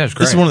 Yeah, it's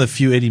great. This is one of the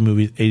few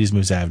 80s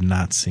movies I have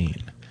not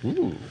seen.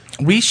 Ooh.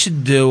 We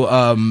should do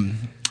a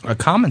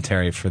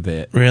commentary for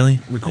the Really?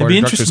 Recorded It'd be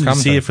interesting to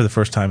director's see it for the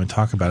first time and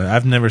talk about it.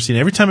 I've never seen it.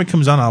 Every time it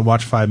comes on, I'll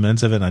watch 5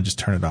 minutes of it and I just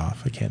turn it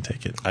off. I can't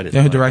take it. I didn't You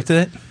know who like directed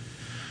it?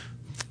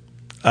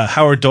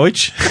 Howard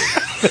Deutsch.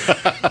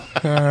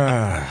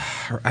 I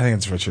think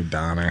it's Richard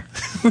Donner.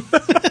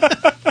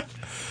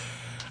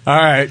 All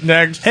right,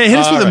 next. Hey, hit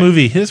us All with a right.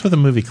 movie. Hit us with a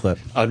movie clip.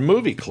 A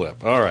movie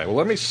clip. All right. Well,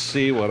 let me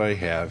see what I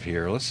have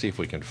here. Let's see if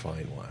we can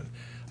find one.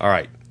 All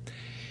right.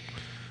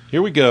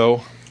 Here we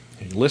go.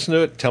 Listen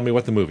to it. Tell me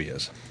what the movie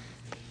is.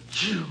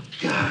 You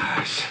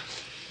guys,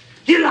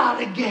 you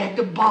lollygag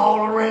the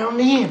ball around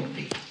the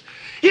infield.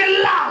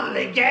 You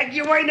lollygag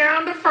your way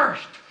down to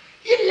first.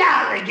 You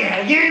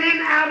lollygag in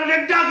and out of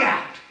the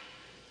dugout.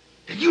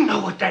 Do you know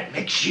what that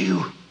makes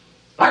you,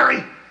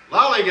 Larry?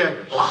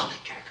 Lollygaggers. Lollygaggers.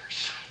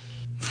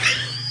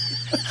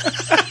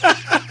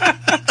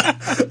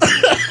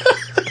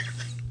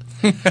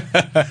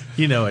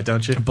 You know it,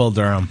 don't you? Bull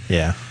Durham.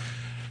 Yeah.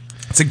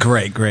 It's a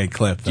great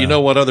clip. Do you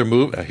know what other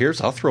movie?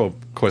 I'll throw a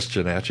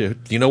question at you.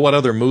 Do you know what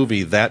other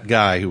movie that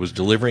guy who was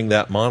delivering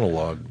that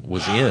monologue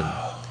was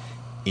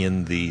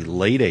in the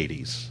late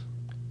 80s?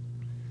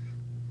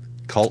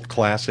 Cult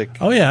classic.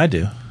 Oh, yeah, I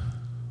do.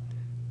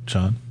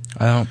 John.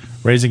 I don't.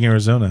 Raising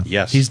Arizona.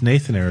 Yes. He's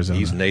Nathan Arizona.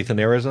 He's Nathan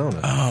Arizona.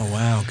 Oh,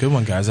 wow. Good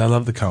one, guys. I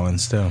love the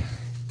Coens, too.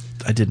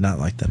 I did not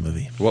like that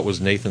movie. What was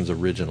Nathan's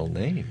original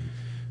name?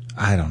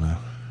 I don't know.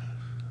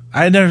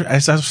 I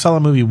saw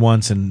a movie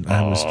once and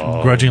I was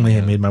grudgingly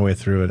had made my way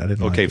through it. I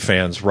didn't Okay, like it.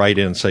 fans, write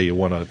in, say you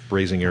want a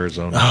Raising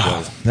Arizona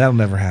show. That'll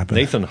never happen.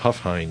 Nathan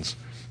Huffhines.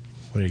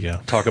 There you go.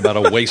 Talk about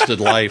a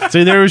wasted life.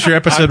 See, there was your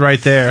episode right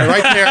there.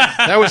 Right there.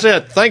 That was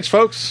it. Thanks,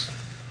 folks.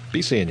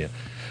 Be seeing you.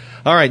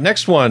 All right,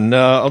 next one.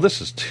 This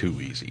is too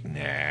easy.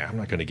 Nah, I'm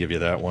not going to give you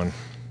that one.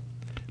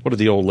 What did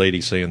the old lady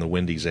say in the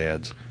Wendy's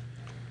ads?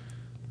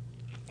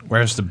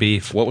 Where's the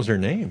beef? What was her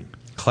name?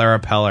 Clara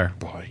Peller.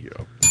 Boy,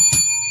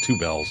 2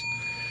 bells.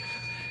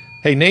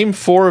 Hey, name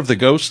 4 of the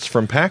ghosts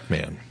from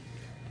Pac-Man.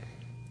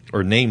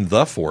 Or name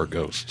the 4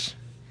 ghosts.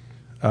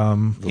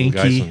 Little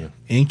guys in the-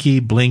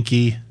 Inky,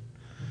 Blinky.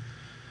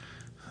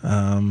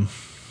 You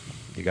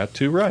got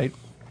 2 right.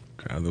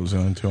 God, those are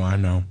the only 2 I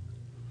know.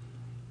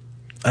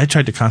 I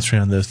tried to concentrate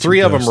on those 2 3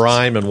 of them ghosts.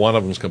 rhyme, and one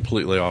of them's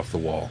completely off the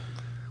wall.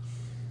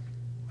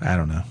 I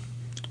don't know.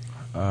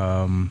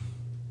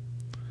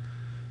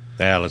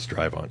 Let's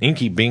drive on.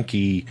 Inky,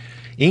 Blinky,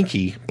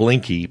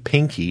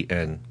 Pinky,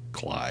 and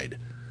Clyde.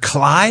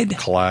 Clyde?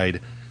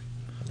 Clyde.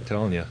 I'm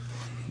telling you.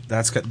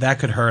 That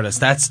could hurt us.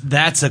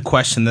 That's a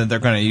question that they're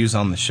going to use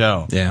on the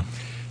show. Yeah.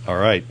 All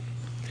right.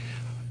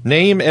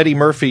 Name Eddie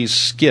Murphy's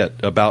skit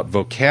about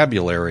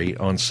vocabulary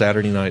on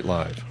Saturday Night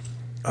Live.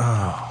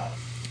 Oh,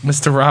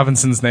 Mr.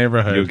 Robinson's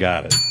Neighborhood. You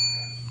got it.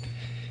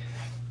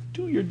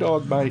 Do your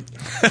dog bite.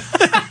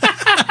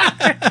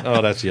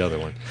 Oh, that's the other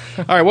one.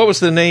 All right, what was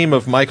the name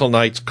of Michael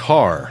Knight's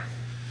car?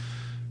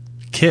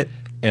 Kit.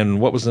 And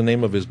what was the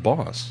name of his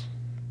boss?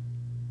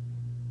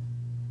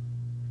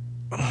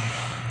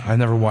 I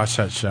never watched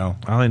that show.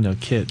 I only know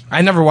Kit.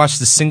 I never watched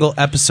a single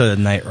episode of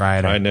Knight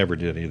Rider. I never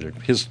did either.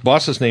 His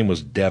boss's name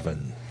was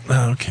Devon.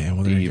 Oh, okay.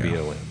 Well, there you go.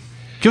 D-E-V-O-N.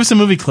 Give us a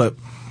movie clip.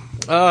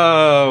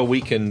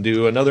 We can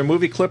do another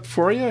movie clip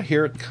for you.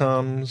 Here it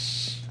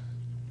comes.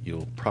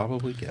 You'll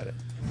probably get it.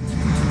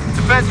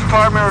 Defense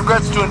Department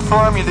regrets to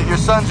inform you that your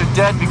sons are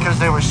dead because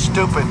they were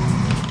stupid.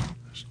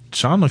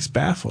 Sean looks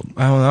baffled.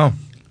 I don't know.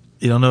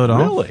 You don't know it all?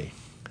 Really?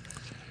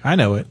 I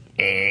know it.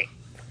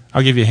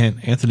 I'll give you a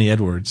hint. Anthony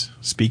Edwards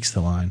speaks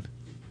the line.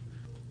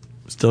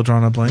 Still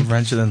drawing a blank?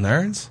 Revenge of the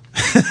Nerds?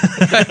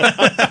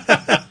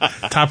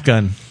 Top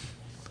Gun.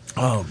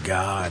 Oh,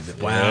 God.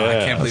 Wow. Yeah. I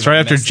can't believe It's right I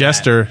after missed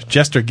Jester.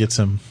 Jester gets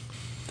him.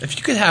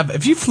 that.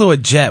 If you flew a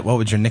jet, what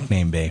would your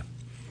nickname be?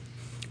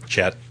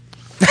 Chet.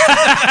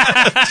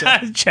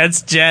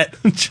 Chet's Jet.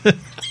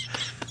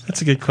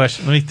 That's a good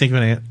question. Let me think of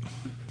an ant.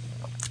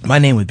 My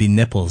name would be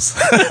Nipples.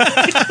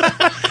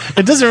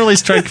 It doesn't really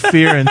strike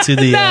fear into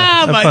the...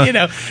 but, you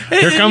know.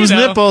 Here comes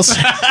Nipples.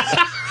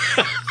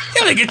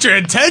 Gotta get your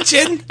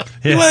attention.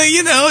 Yeah.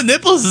 Well,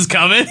 Nipples is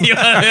coming. You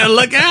gotta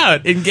look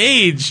out.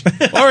 Engage.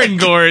 Or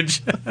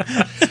engorge.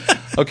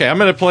 Okay, I'm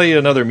going to play you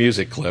another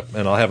music clip,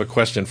 and I'll have a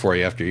question for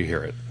you after you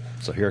hear it.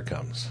 So here it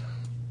comes.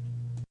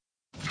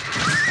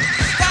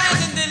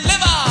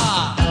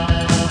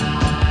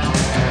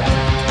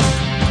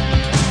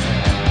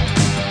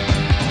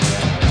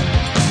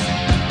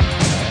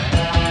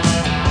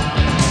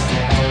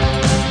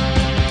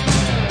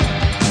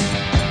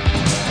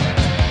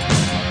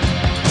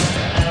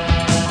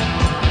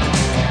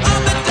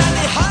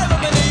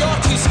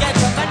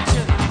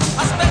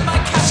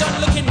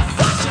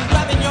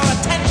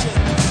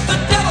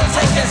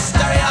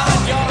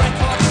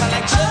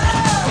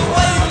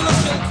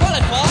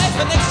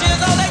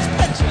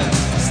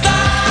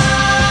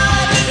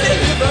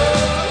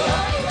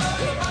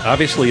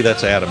 Obviously,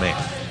 that's Adam Ant.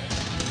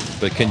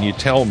 But can you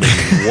tell me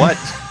what...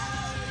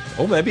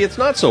 Oh, maybe it's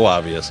not so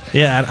obvious.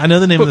 Yeah, I know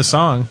the name of the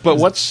song. But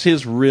what's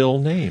his real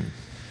name?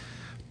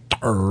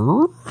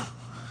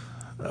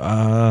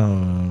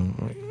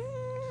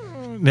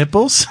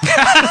 Nipples?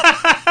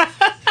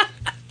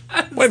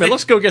 Wait a minute,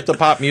 let's go get the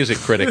pop music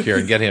critic here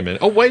and get him in.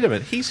 Oh, wait a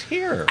minute, he's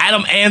here.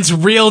 Adam Ant's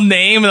real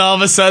name, and all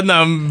of a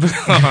sudden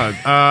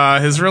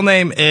his real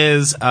name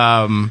is...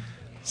 I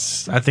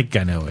think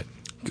I know it.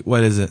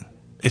 What is it?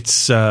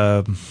 It's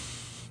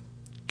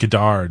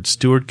Goddard.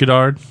 Stuart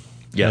Goddard.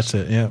 Yes.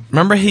 That's it, yeah.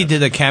 Remember he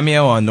did a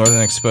cameo on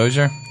Northern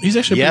Exposure? He's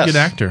actually a pretty good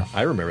actor.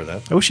 I remember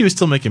that. I wish he was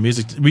still making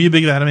music. Were you a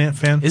big Adam Ant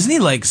fan? Isn't he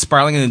like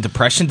spiraling into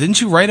depression?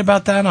 Didn't you write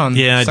about that on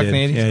I Stuck did.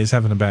 in the 80s? Yeah, he's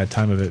having a bad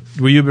time of it.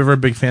 Were you ever a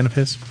big fan of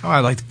his? Oh, I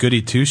liked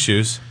Goody Two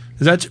Shoes.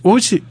 Is that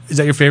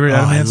your favorite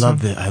Adam Ant song?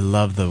 I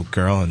love the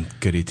girl in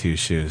Goody Two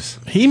Shoes.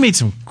 He made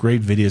some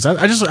great videos.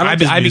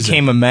 I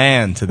became a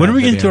man to that. When are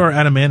we getting video. to our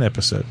Adam Ant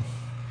episode?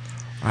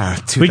 We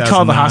 2009. can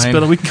call the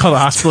hospital. We can call the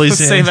hospital. He's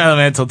Save Adam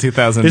Ant until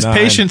 2009. Is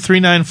patient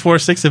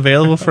 3946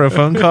 available for a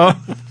phone call?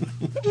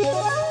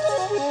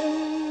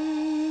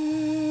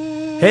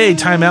 Hey,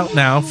 time out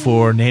now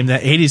for Name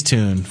That 80s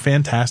Tune.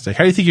 Fantastic.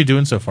 How do you think you're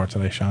doing so far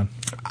today, Sean?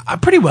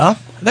 Pretty well.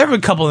 There have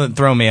been a couple that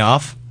throw me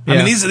off. Yeah. I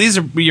mean, these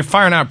are you're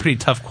firing out pretty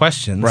tough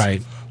questions,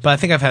 Right. But I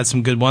think I've had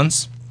some good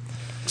ones.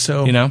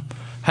 So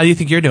how do you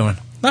think you're doing?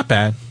 Not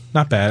bad.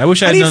 Not bad. I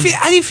wish I How had known.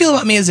 do you feel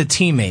about me as a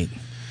teammate?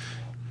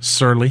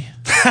 Surly.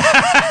 All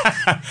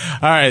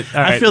right.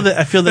 I feel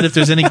that if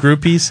there's any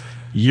groupies,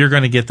 you're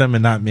going to get them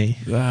and not me.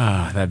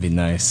 That'd be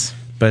nice.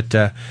 But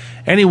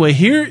anyway,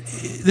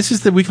 this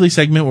is the weekly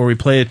segment where we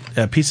play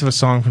a piece of a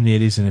song from the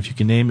 80s, and if you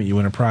can name it, you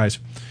win a prize.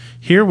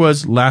 Here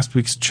was last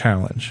week's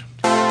challenge.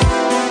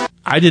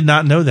 I did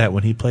not know that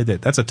when he played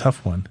that. That's a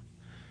tough one.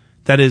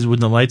 That is When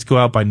the Lights Go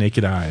Out by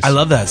Naked Eyes. I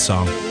love that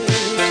song.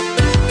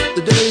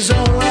 The day's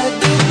all right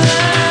with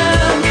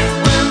them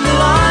when the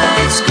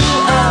lights go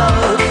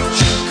out.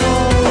 She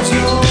calls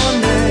your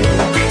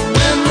name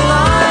when the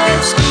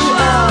lights go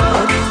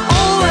out.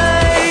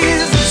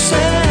 Always the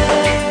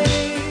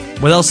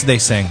same. What else did they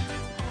sing?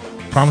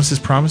 Promises,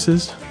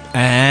 Promises.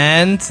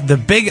 And their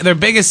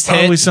biggest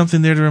hit. Always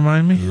Something There to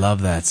Remind Me.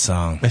 Love that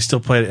song. I still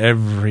play it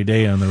every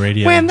day on the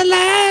radio. When the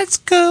lights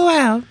go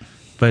out.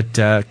 But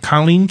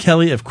Colleen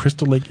Kelly of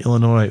Crystal Lake,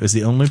 Illinois was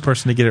the only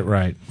person to get it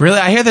right. Really?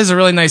 I hear there's a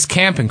really nice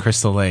camp in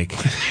Crystal Lake.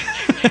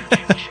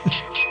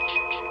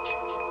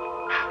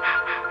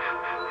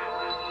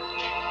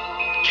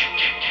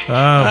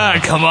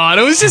 Come on.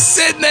 It was just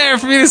sitting there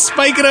for me to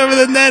spike it over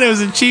the net. It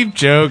was a cheap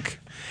joke.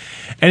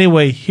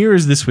 Anyway, here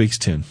is this week's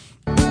tune.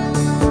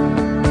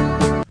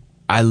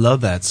 I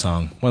love that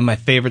song. One of my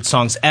favorite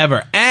songs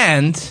ever.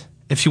 And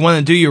if you want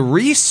to do your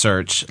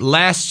research,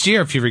 last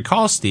year, if you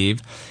recall,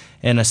 Steve,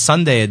 in a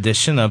Sunday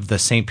edition of the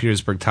St.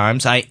 Petersburg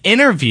Times, I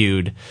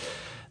interviewed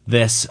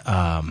this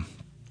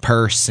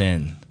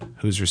person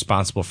who's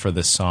responsible for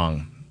this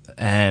song.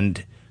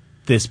 And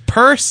this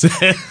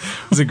person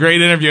was a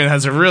great interview and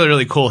has a really,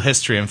 really cool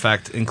history, in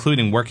fact,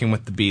 including working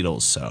with the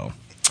Beatles. So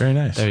very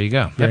nice. There you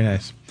go. Very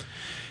nice.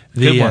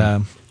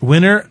 The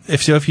winner,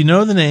 if you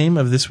know the name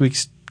of this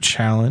week's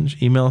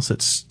challenge, email us at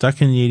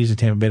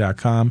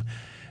stuckinthe80s@tampabay.com.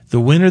 The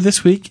winner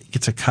this week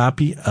gets a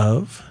copy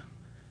of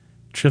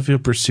Trivial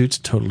Pursuit's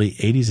Totally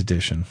 80s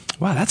edition.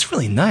 Wow, that's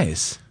really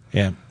nice.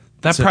 Yeah.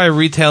 That probably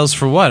retails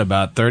for what,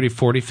 about 30,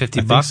 40,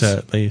 50 bucks? So,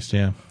 at least,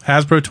 yeah.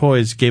 Hasbro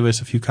Toys gave us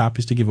a few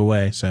copies to give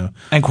away.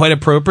 And quite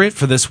appropriate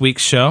for this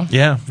week's show.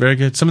 Yeah, very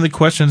good. Some of the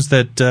questions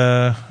that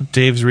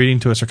Dave's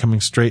reading to us are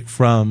coming straight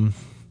from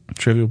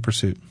Trivial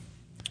Pursuit.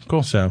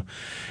 Cool. So,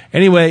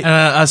 anyway.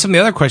 Some of the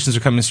other questions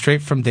are coming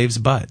straight from Dave's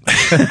butt.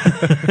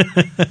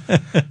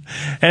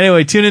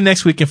 Anyway, tune in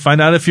next week and find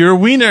out if you're a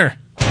wiener.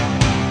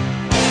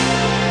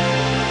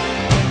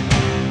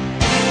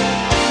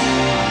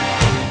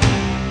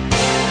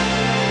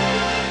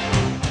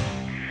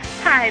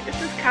 Hi,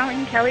 this is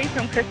Colleen Kelly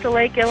from Crystal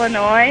Lake,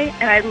 Illinois,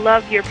 and I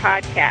love your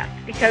podcast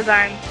because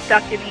I'm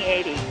stuck in the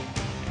 80s.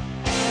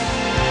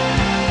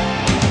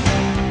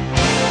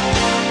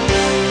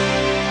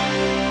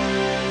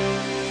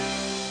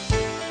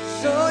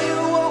 So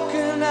you're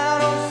walking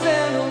out on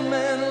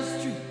Sentimental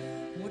Street.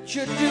 What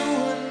you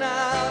doing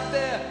out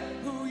there?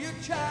 Who you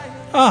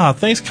trying?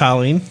 Thanks,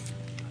 Colleen.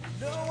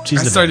 I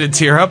started to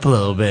tear up a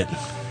little bit.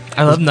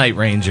 I love Night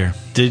Ranger.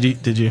 Did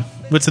you?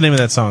 What's the name of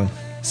that song?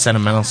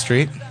 Sentimental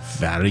Street.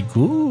 Very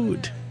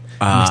good.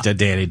 Mr.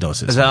 Daddy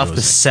Doses. Is that off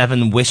the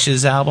Seven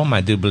Wishes album? I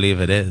do believe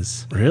it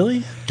is.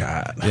 Really?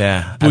 God.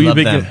 Yeah. I love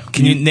them.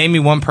 Can you name me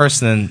one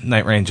person in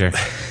Night Ranger?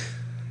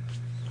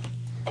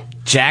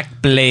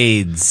 Jack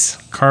Blades.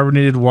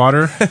 Carbonated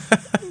water?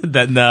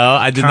 No,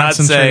 I did not say.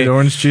 Concentrated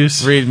orange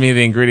juice? Read me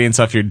the ingredients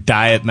off your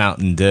Diet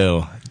Mountain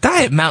Dew.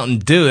 Diet Mountain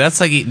Dew?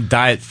 That's like eating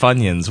Diet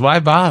Funyuns. Why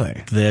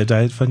bother? Do they have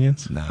Diet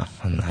Funyuns? No.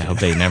 I hope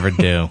they never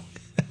do.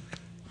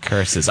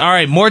 Curses. All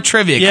right, more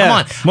trivia. Yeah, Come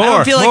on. more, I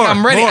don't feel like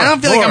I'm ready. I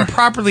don't feel like more. I'm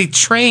properly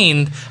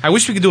trained. I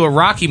wish we could do a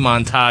Rocky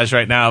montage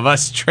right now of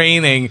us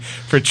training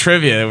for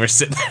trivia. We're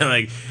sitting there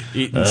like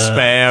eating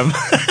spam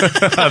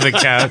on the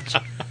couch.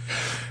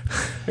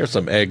 Here's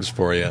some eggs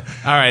for you. All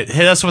right,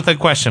 hit us with a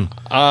question.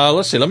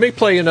 Let's see. Let me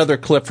play another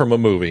clip from a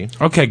movie.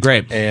 Okay,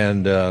 great.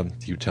 And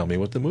you tell me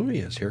what the movie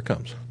is. Here it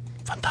comes.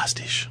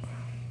 Fantastisch.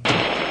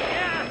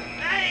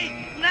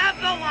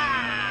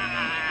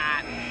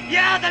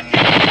 Yeah, the Duke!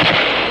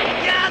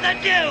 Yeah, the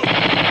Duke!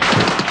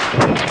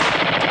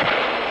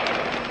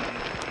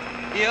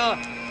 Yeah,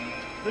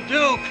 the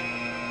Duke!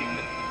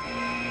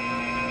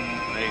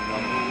 Lane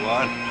number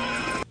 1.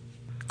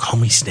 Call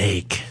me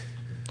Snake.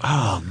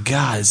 Oh,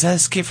 God. Is that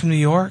Escape from New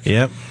York?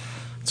 Yep.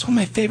 It's one of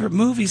my favorite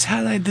movies. How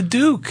did I the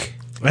Duke?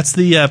 That's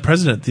the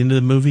president at the end of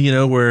the movie,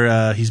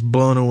 where he's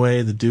blowing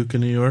away the Duke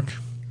of New York.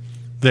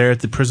 There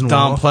at the prison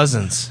wall. Don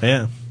Pleasance.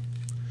 Yeah.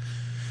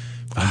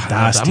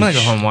 I'm going to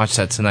go home and watch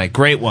that tonight.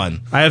 Great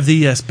one. I have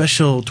the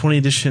special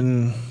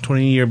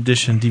 20-year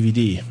edition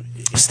DVD.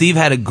 Steve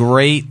had a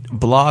great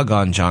blog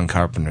on John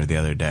Carpenter the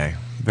other day.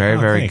 Very,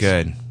 very thanks.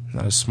 good.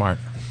 That was smart.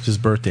 It's his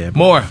birthday.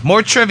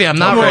 More trivia. I'm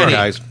not ready.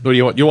 Guys. What do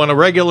you want? You want a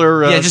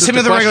regular? Just give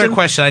me the regular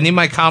question. I need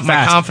my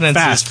confidence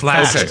is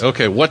fast.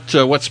 Okay.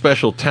 What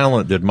special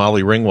talent did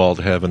Molly Ringwald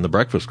have in The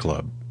Breakfast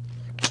Club?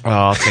 Oh,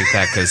 I'll take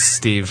that because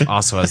Steve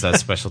also has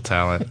that special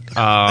talent.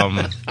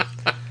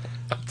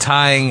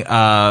 Tying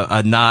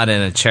a knot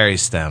in a cherry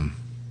stem.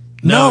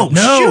 No. Shoot.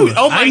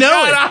 Oh my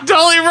God, I'm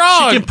totally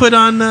wrong. She can put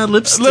on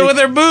lipstick with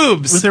her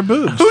boobs. With her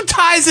boobs. Who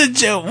ties a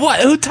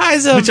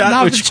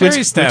knot with a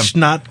cherry stem? Which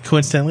not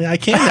coincidentally I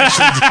can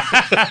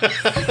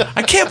actually.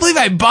 I can't believe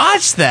I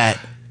botched that.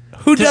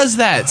 Who does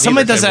that?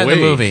 Somebody does that in the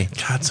movie.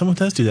 God, someone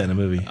does do that in a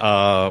movie.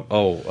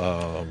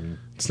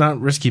 It's not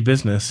Risky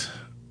Business.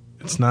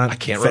 It's not I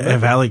can't remember.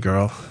 Valley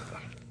Girl.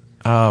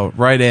 Oh,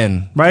 write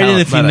in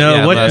if you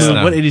know what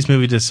 80s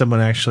movie does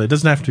someone actually. It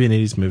doesn't have to be an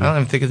 80s movie. I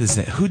don't even think of this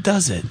name. Who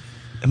does it?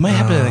 It might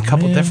happen in a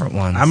couple different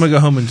ones. I'm gonna go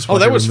home and just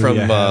watch that was every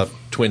from movie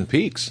Twin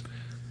Peaks.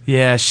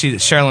 Yeah,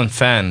 Sherilyn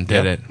Fenn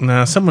did it.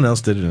 No, someone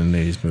else did it in an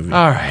 80s movie.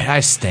 All right, I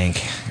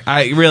stink.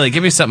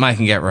 Give me something I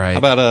can get right. How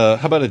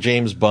about a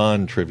James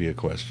Bond trivia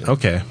question?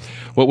 Okay.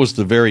 What was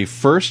the very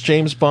first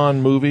James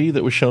Bond movie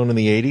that was shown in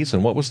the 80s,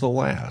 and what was the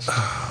last?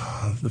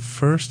 The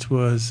first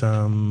was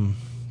the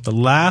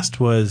last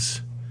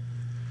was.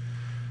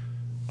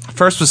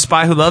 First was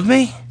Spy Who Loved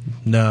Me?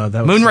 No,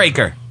 that was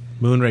Moonraker.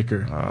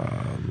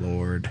 Oh,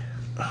 Lord.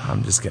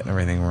 I'm just getting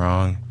everything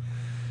wrong.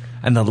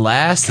 And the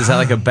last, is that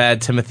like a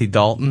bad Timothy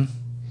Dalton?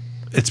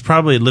 It's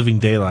probably Living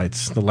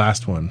Daylights, the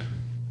last one.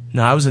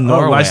 No, I was in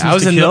Norway.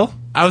 License to Kill?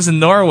 I was in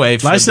Norway.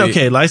 For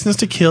License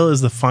to Kill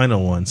is the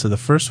final one. So the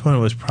first one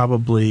was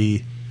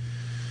probably.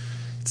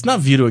 It's not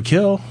View to a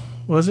Kill,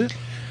 was it?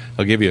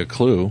 I'll give you a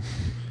clue.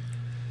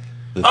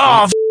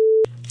 God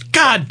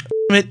damn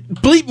it!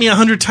 Bleep me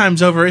 100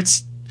 times over.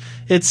 It's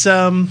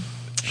I'll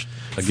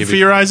give For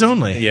Your Eyes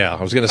Only. Yeah,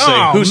 I was going to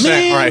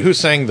say who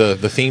sang the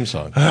theme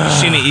song?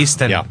 Sheena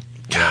Easton. Yeah,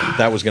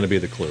 that was going to be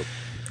the clue.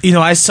 You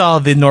know, I saw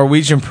the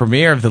Norwegian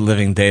premiere of The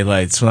Living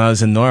Daylights when I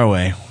was in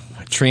Norway.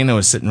 Trina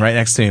was sitting right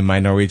next to me, my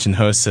Norwegian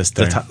host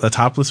sister. The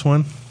topless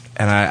one?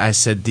 And I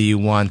said, do you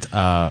want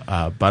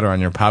butter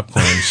on your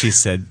popcorn? And she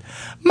said,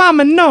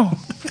 Mama, no.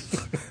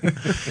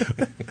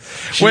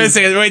 Wait a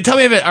second. Wait, tell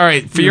me a bit. All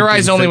right, For Your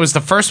Eyes Only was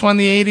the first one in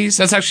the 80s?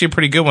 That's actually a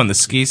pretty good one, the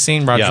ski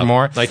scene, Roger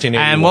Moore.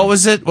 1981. And what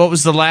was it? What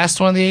was the last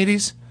one in the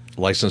 80s?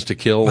 License to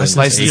Kill.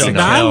 License to Kill.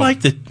 I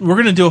like the. We're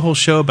going to do a whole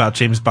show about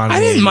James Bond. I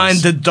didn't mind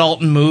the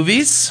Dalton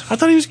movies. I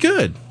thought he was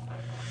good.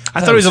 I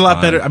thought he was a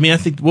lot better. I mean, I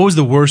think, what was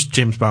the worst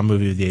James Bond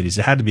movie of the 80s?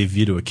 It had to be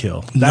View to a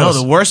Kill.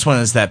 The worst one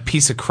is that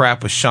piece of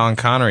crap with Sean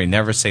Connery,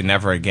 Never Say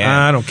Never Again.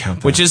 I don't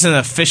count that. Which isn't an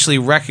officially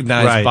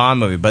recognized Bond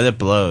movie, but it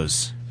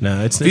blows.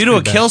 No, it's View to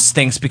a Kill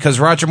stinks because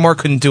Roger Moore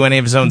couldn't do any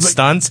of his own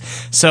stunts.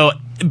 So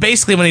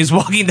basically, when he's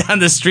walking down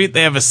the street,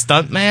 they have a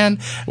stunt man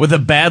with a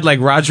bad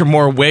Roger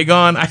Moore wig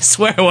on. I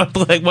swear,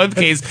 one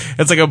case,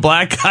 it's like a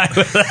black guy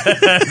with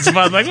a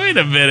spot. Like, wait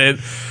a minute.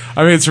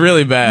 I mean, it's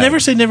really bad. Never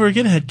Say Never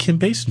Again had Kim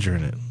Basinger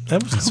in it.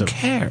 That wasn't Who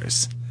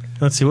cares?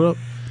 Let's see what.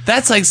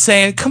 That's like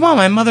saying, "Come on,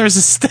 my mother is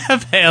a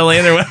step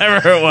alien," or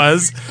whatever it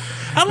was.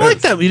 I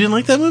like that. You didn't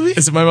like that movie?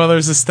 Is it My Mother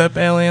is a Step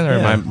Alien,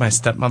 or my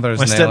stepmother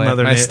is an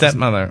alien? My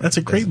stepmother. That's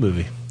a great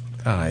movie.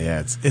 Oh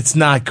yeah, it's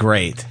not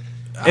great.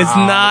 It's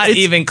not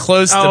even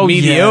close to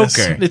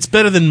mediocre. Yes. It's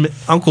better than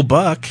Uncle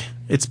Buck.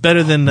 It's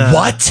better than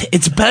what?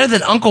 It's better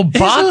than Uncle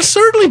Buck. It's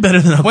certainly better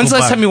than Uncle Buck. When's the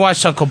last time you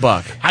watched Uncle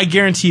Buck? I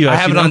guarantee you, I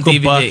have it on Uncle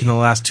DVD. Buck in the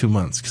last 2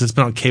 months because it's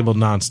been on cable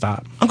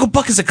nonstop. Uncle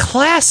Buck is a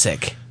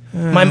classic.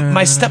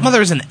 My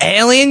stepmother is an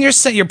alien. You're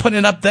saying you're putting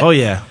it up there? Oh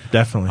yeah,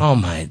 definitely. Oh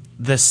my,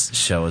 this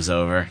show is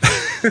over.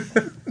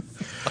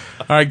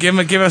 All right, give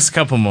us a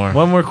couple more.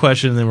 One more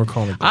question, and then we're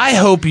calling it. I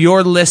hope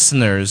your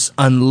listeners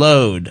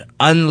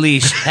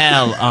unleash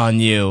hell on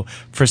you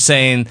for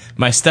saying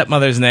my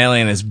stepmother's an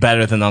alien is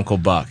better than Uncle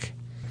Buck.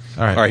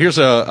 All right. Here's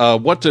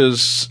what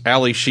does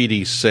Ali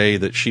Sheedy say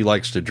that she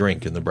likes to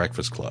drink in the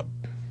Breakfast Club?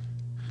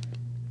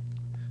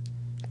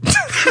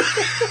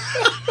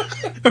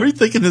 Are we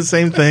thinking the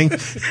same thing?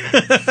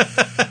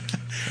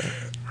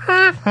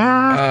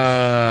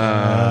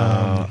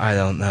 I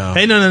don't know.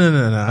 Hey, no.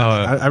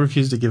 I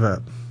refuse to give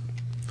up.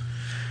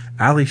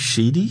 Ali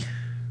Sheedy?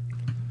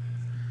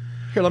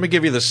 Here, let me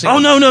give you the scene. Oh,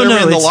 no. They're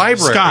in the It's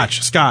library.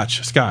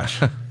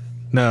 Scotch.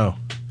 No.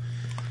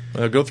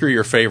 Go through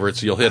your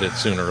favorites. You'll hit it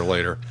sooner or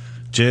later.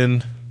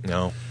 Gin?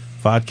 No.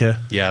 Vodka?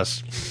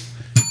 Yes.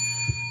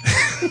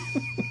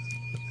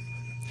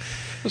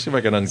 Let's see if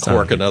I can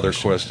uncork another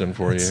question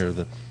for you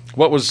here.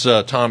 What was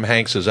Tom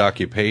Hanks'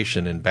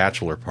 occupation in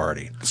Bachelor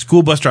Party?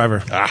 School bus driver.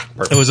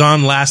 Perfect. It was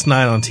on last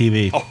night on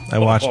TV. I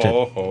watched it.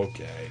 Oh,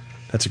 okay.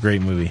 That's a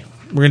great movie.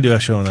 We're going to do a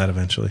show on that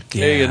eventually.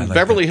 Hey, in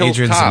Beverly Hills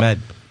Adrian Cop. Zemed.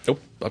 Oh,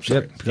 I'm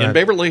sorry. Yep, go In ahead.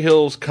 Beverly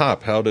Hills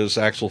Cop, how does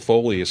Axel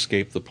Foley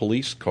escape the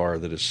police car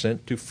that is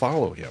sent to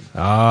follow him?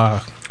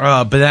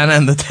 Banana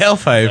in the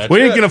tailpipe.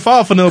 We ain't going to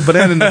fall for no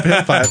banana in the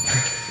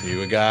tailpipe.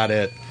 You got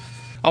it.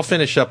 I'll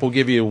finish up. We'll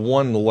give you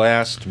one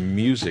last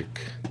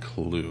music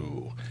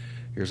clue.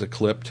 Here's a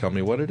clip. Tell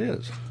me what it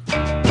is.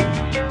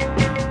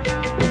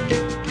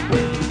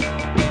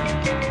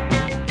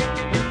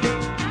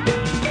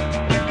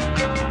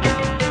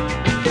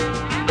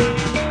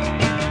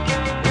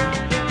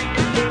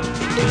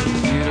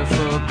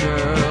 Beautiful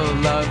girl,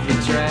 love the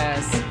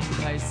dress.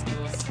 High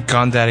school.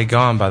 Gone Daddy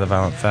Gone by the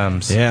Violent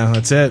Femmes. Yeah,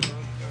 that's it.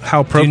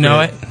 How appropriate. Do you know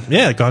it?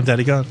 Yeah, Gone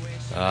Daddy Gone.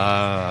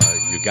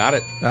 You got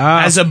it.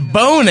 As a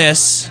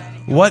bonus,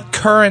 what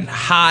current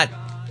hot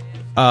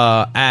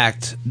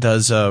act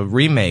does a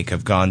remake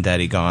of Gone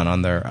Daddy Gone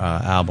on their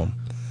album?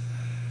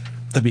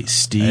 That'd be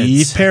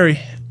Steve Perry.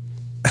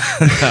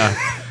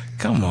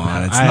 Come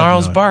on, it's I have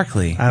Gnarls no-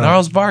 Barkley. I don't-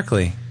 Gnarls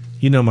Barkley.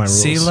 You know my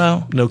rules.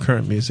 CeeLo? No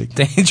current music.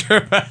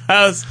 Danger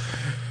Mouse.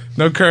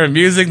 No current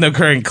music, no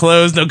current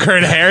clothes, no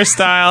current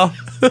hairstyle.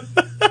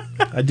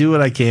 I do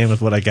what I can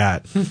with what I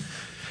got.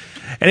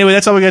 Anyway,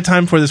 that's all we got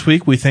time for this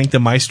week. We thank the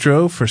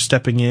maestro for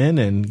stepping in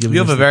and giving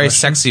You us have a the very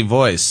questions. sexy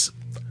voice,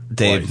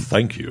 Dave. Why,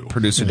 thank you.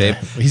 Producer Dave.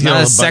 He's got not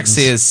all as the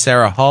sexy buttons. as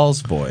Sarah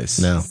Hall's voice.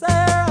 No.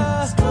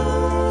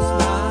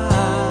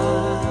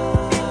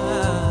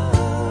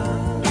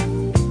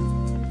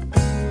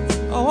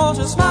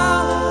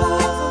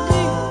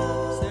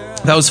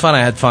 That was fun. I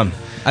had fun.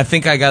 I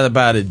think I got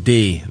about a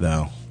D,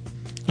 though.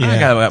 I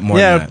got about more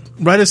than that.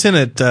 Write us in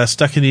at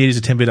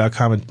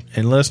stuckinthe80s@tempe.com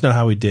and let us know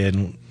how we did,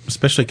 and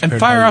especially And compared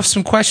fire to how off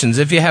some questions.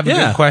 If you have a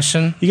good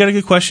question. You got a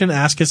good question,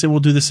 ask us, and we'll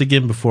do this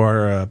again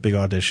before our big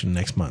audition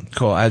next month.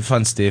 Cool. I had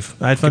fun, Steve.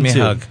 I had fun Give too.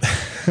 me a hug.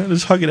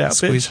 Just hug it out,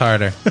 Squeeze bitch.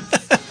 harder.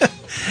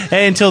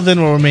 Hey, until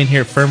then, we'll remain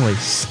here firmly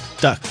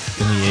stuck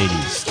in the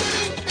 80s.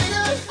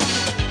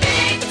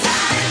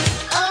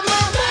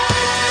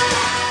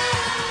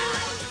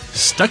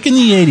 Stuck in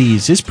the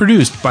 80s is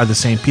produced by the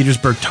St.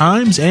 Petersburg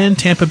Times and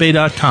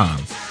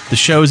TampaBay.com. The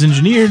show is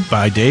engineered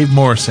by Dave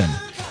Morrison.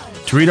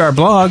 To read our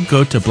blog,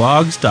 go to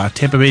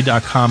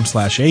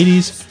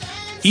blogs.tampabay.com/80s.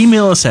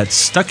 Email us at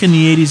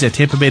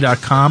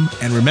stuckinthe80s@tampabay.com,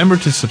 and remember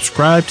to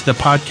subscribe to the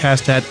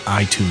podcast at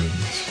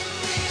iTunes.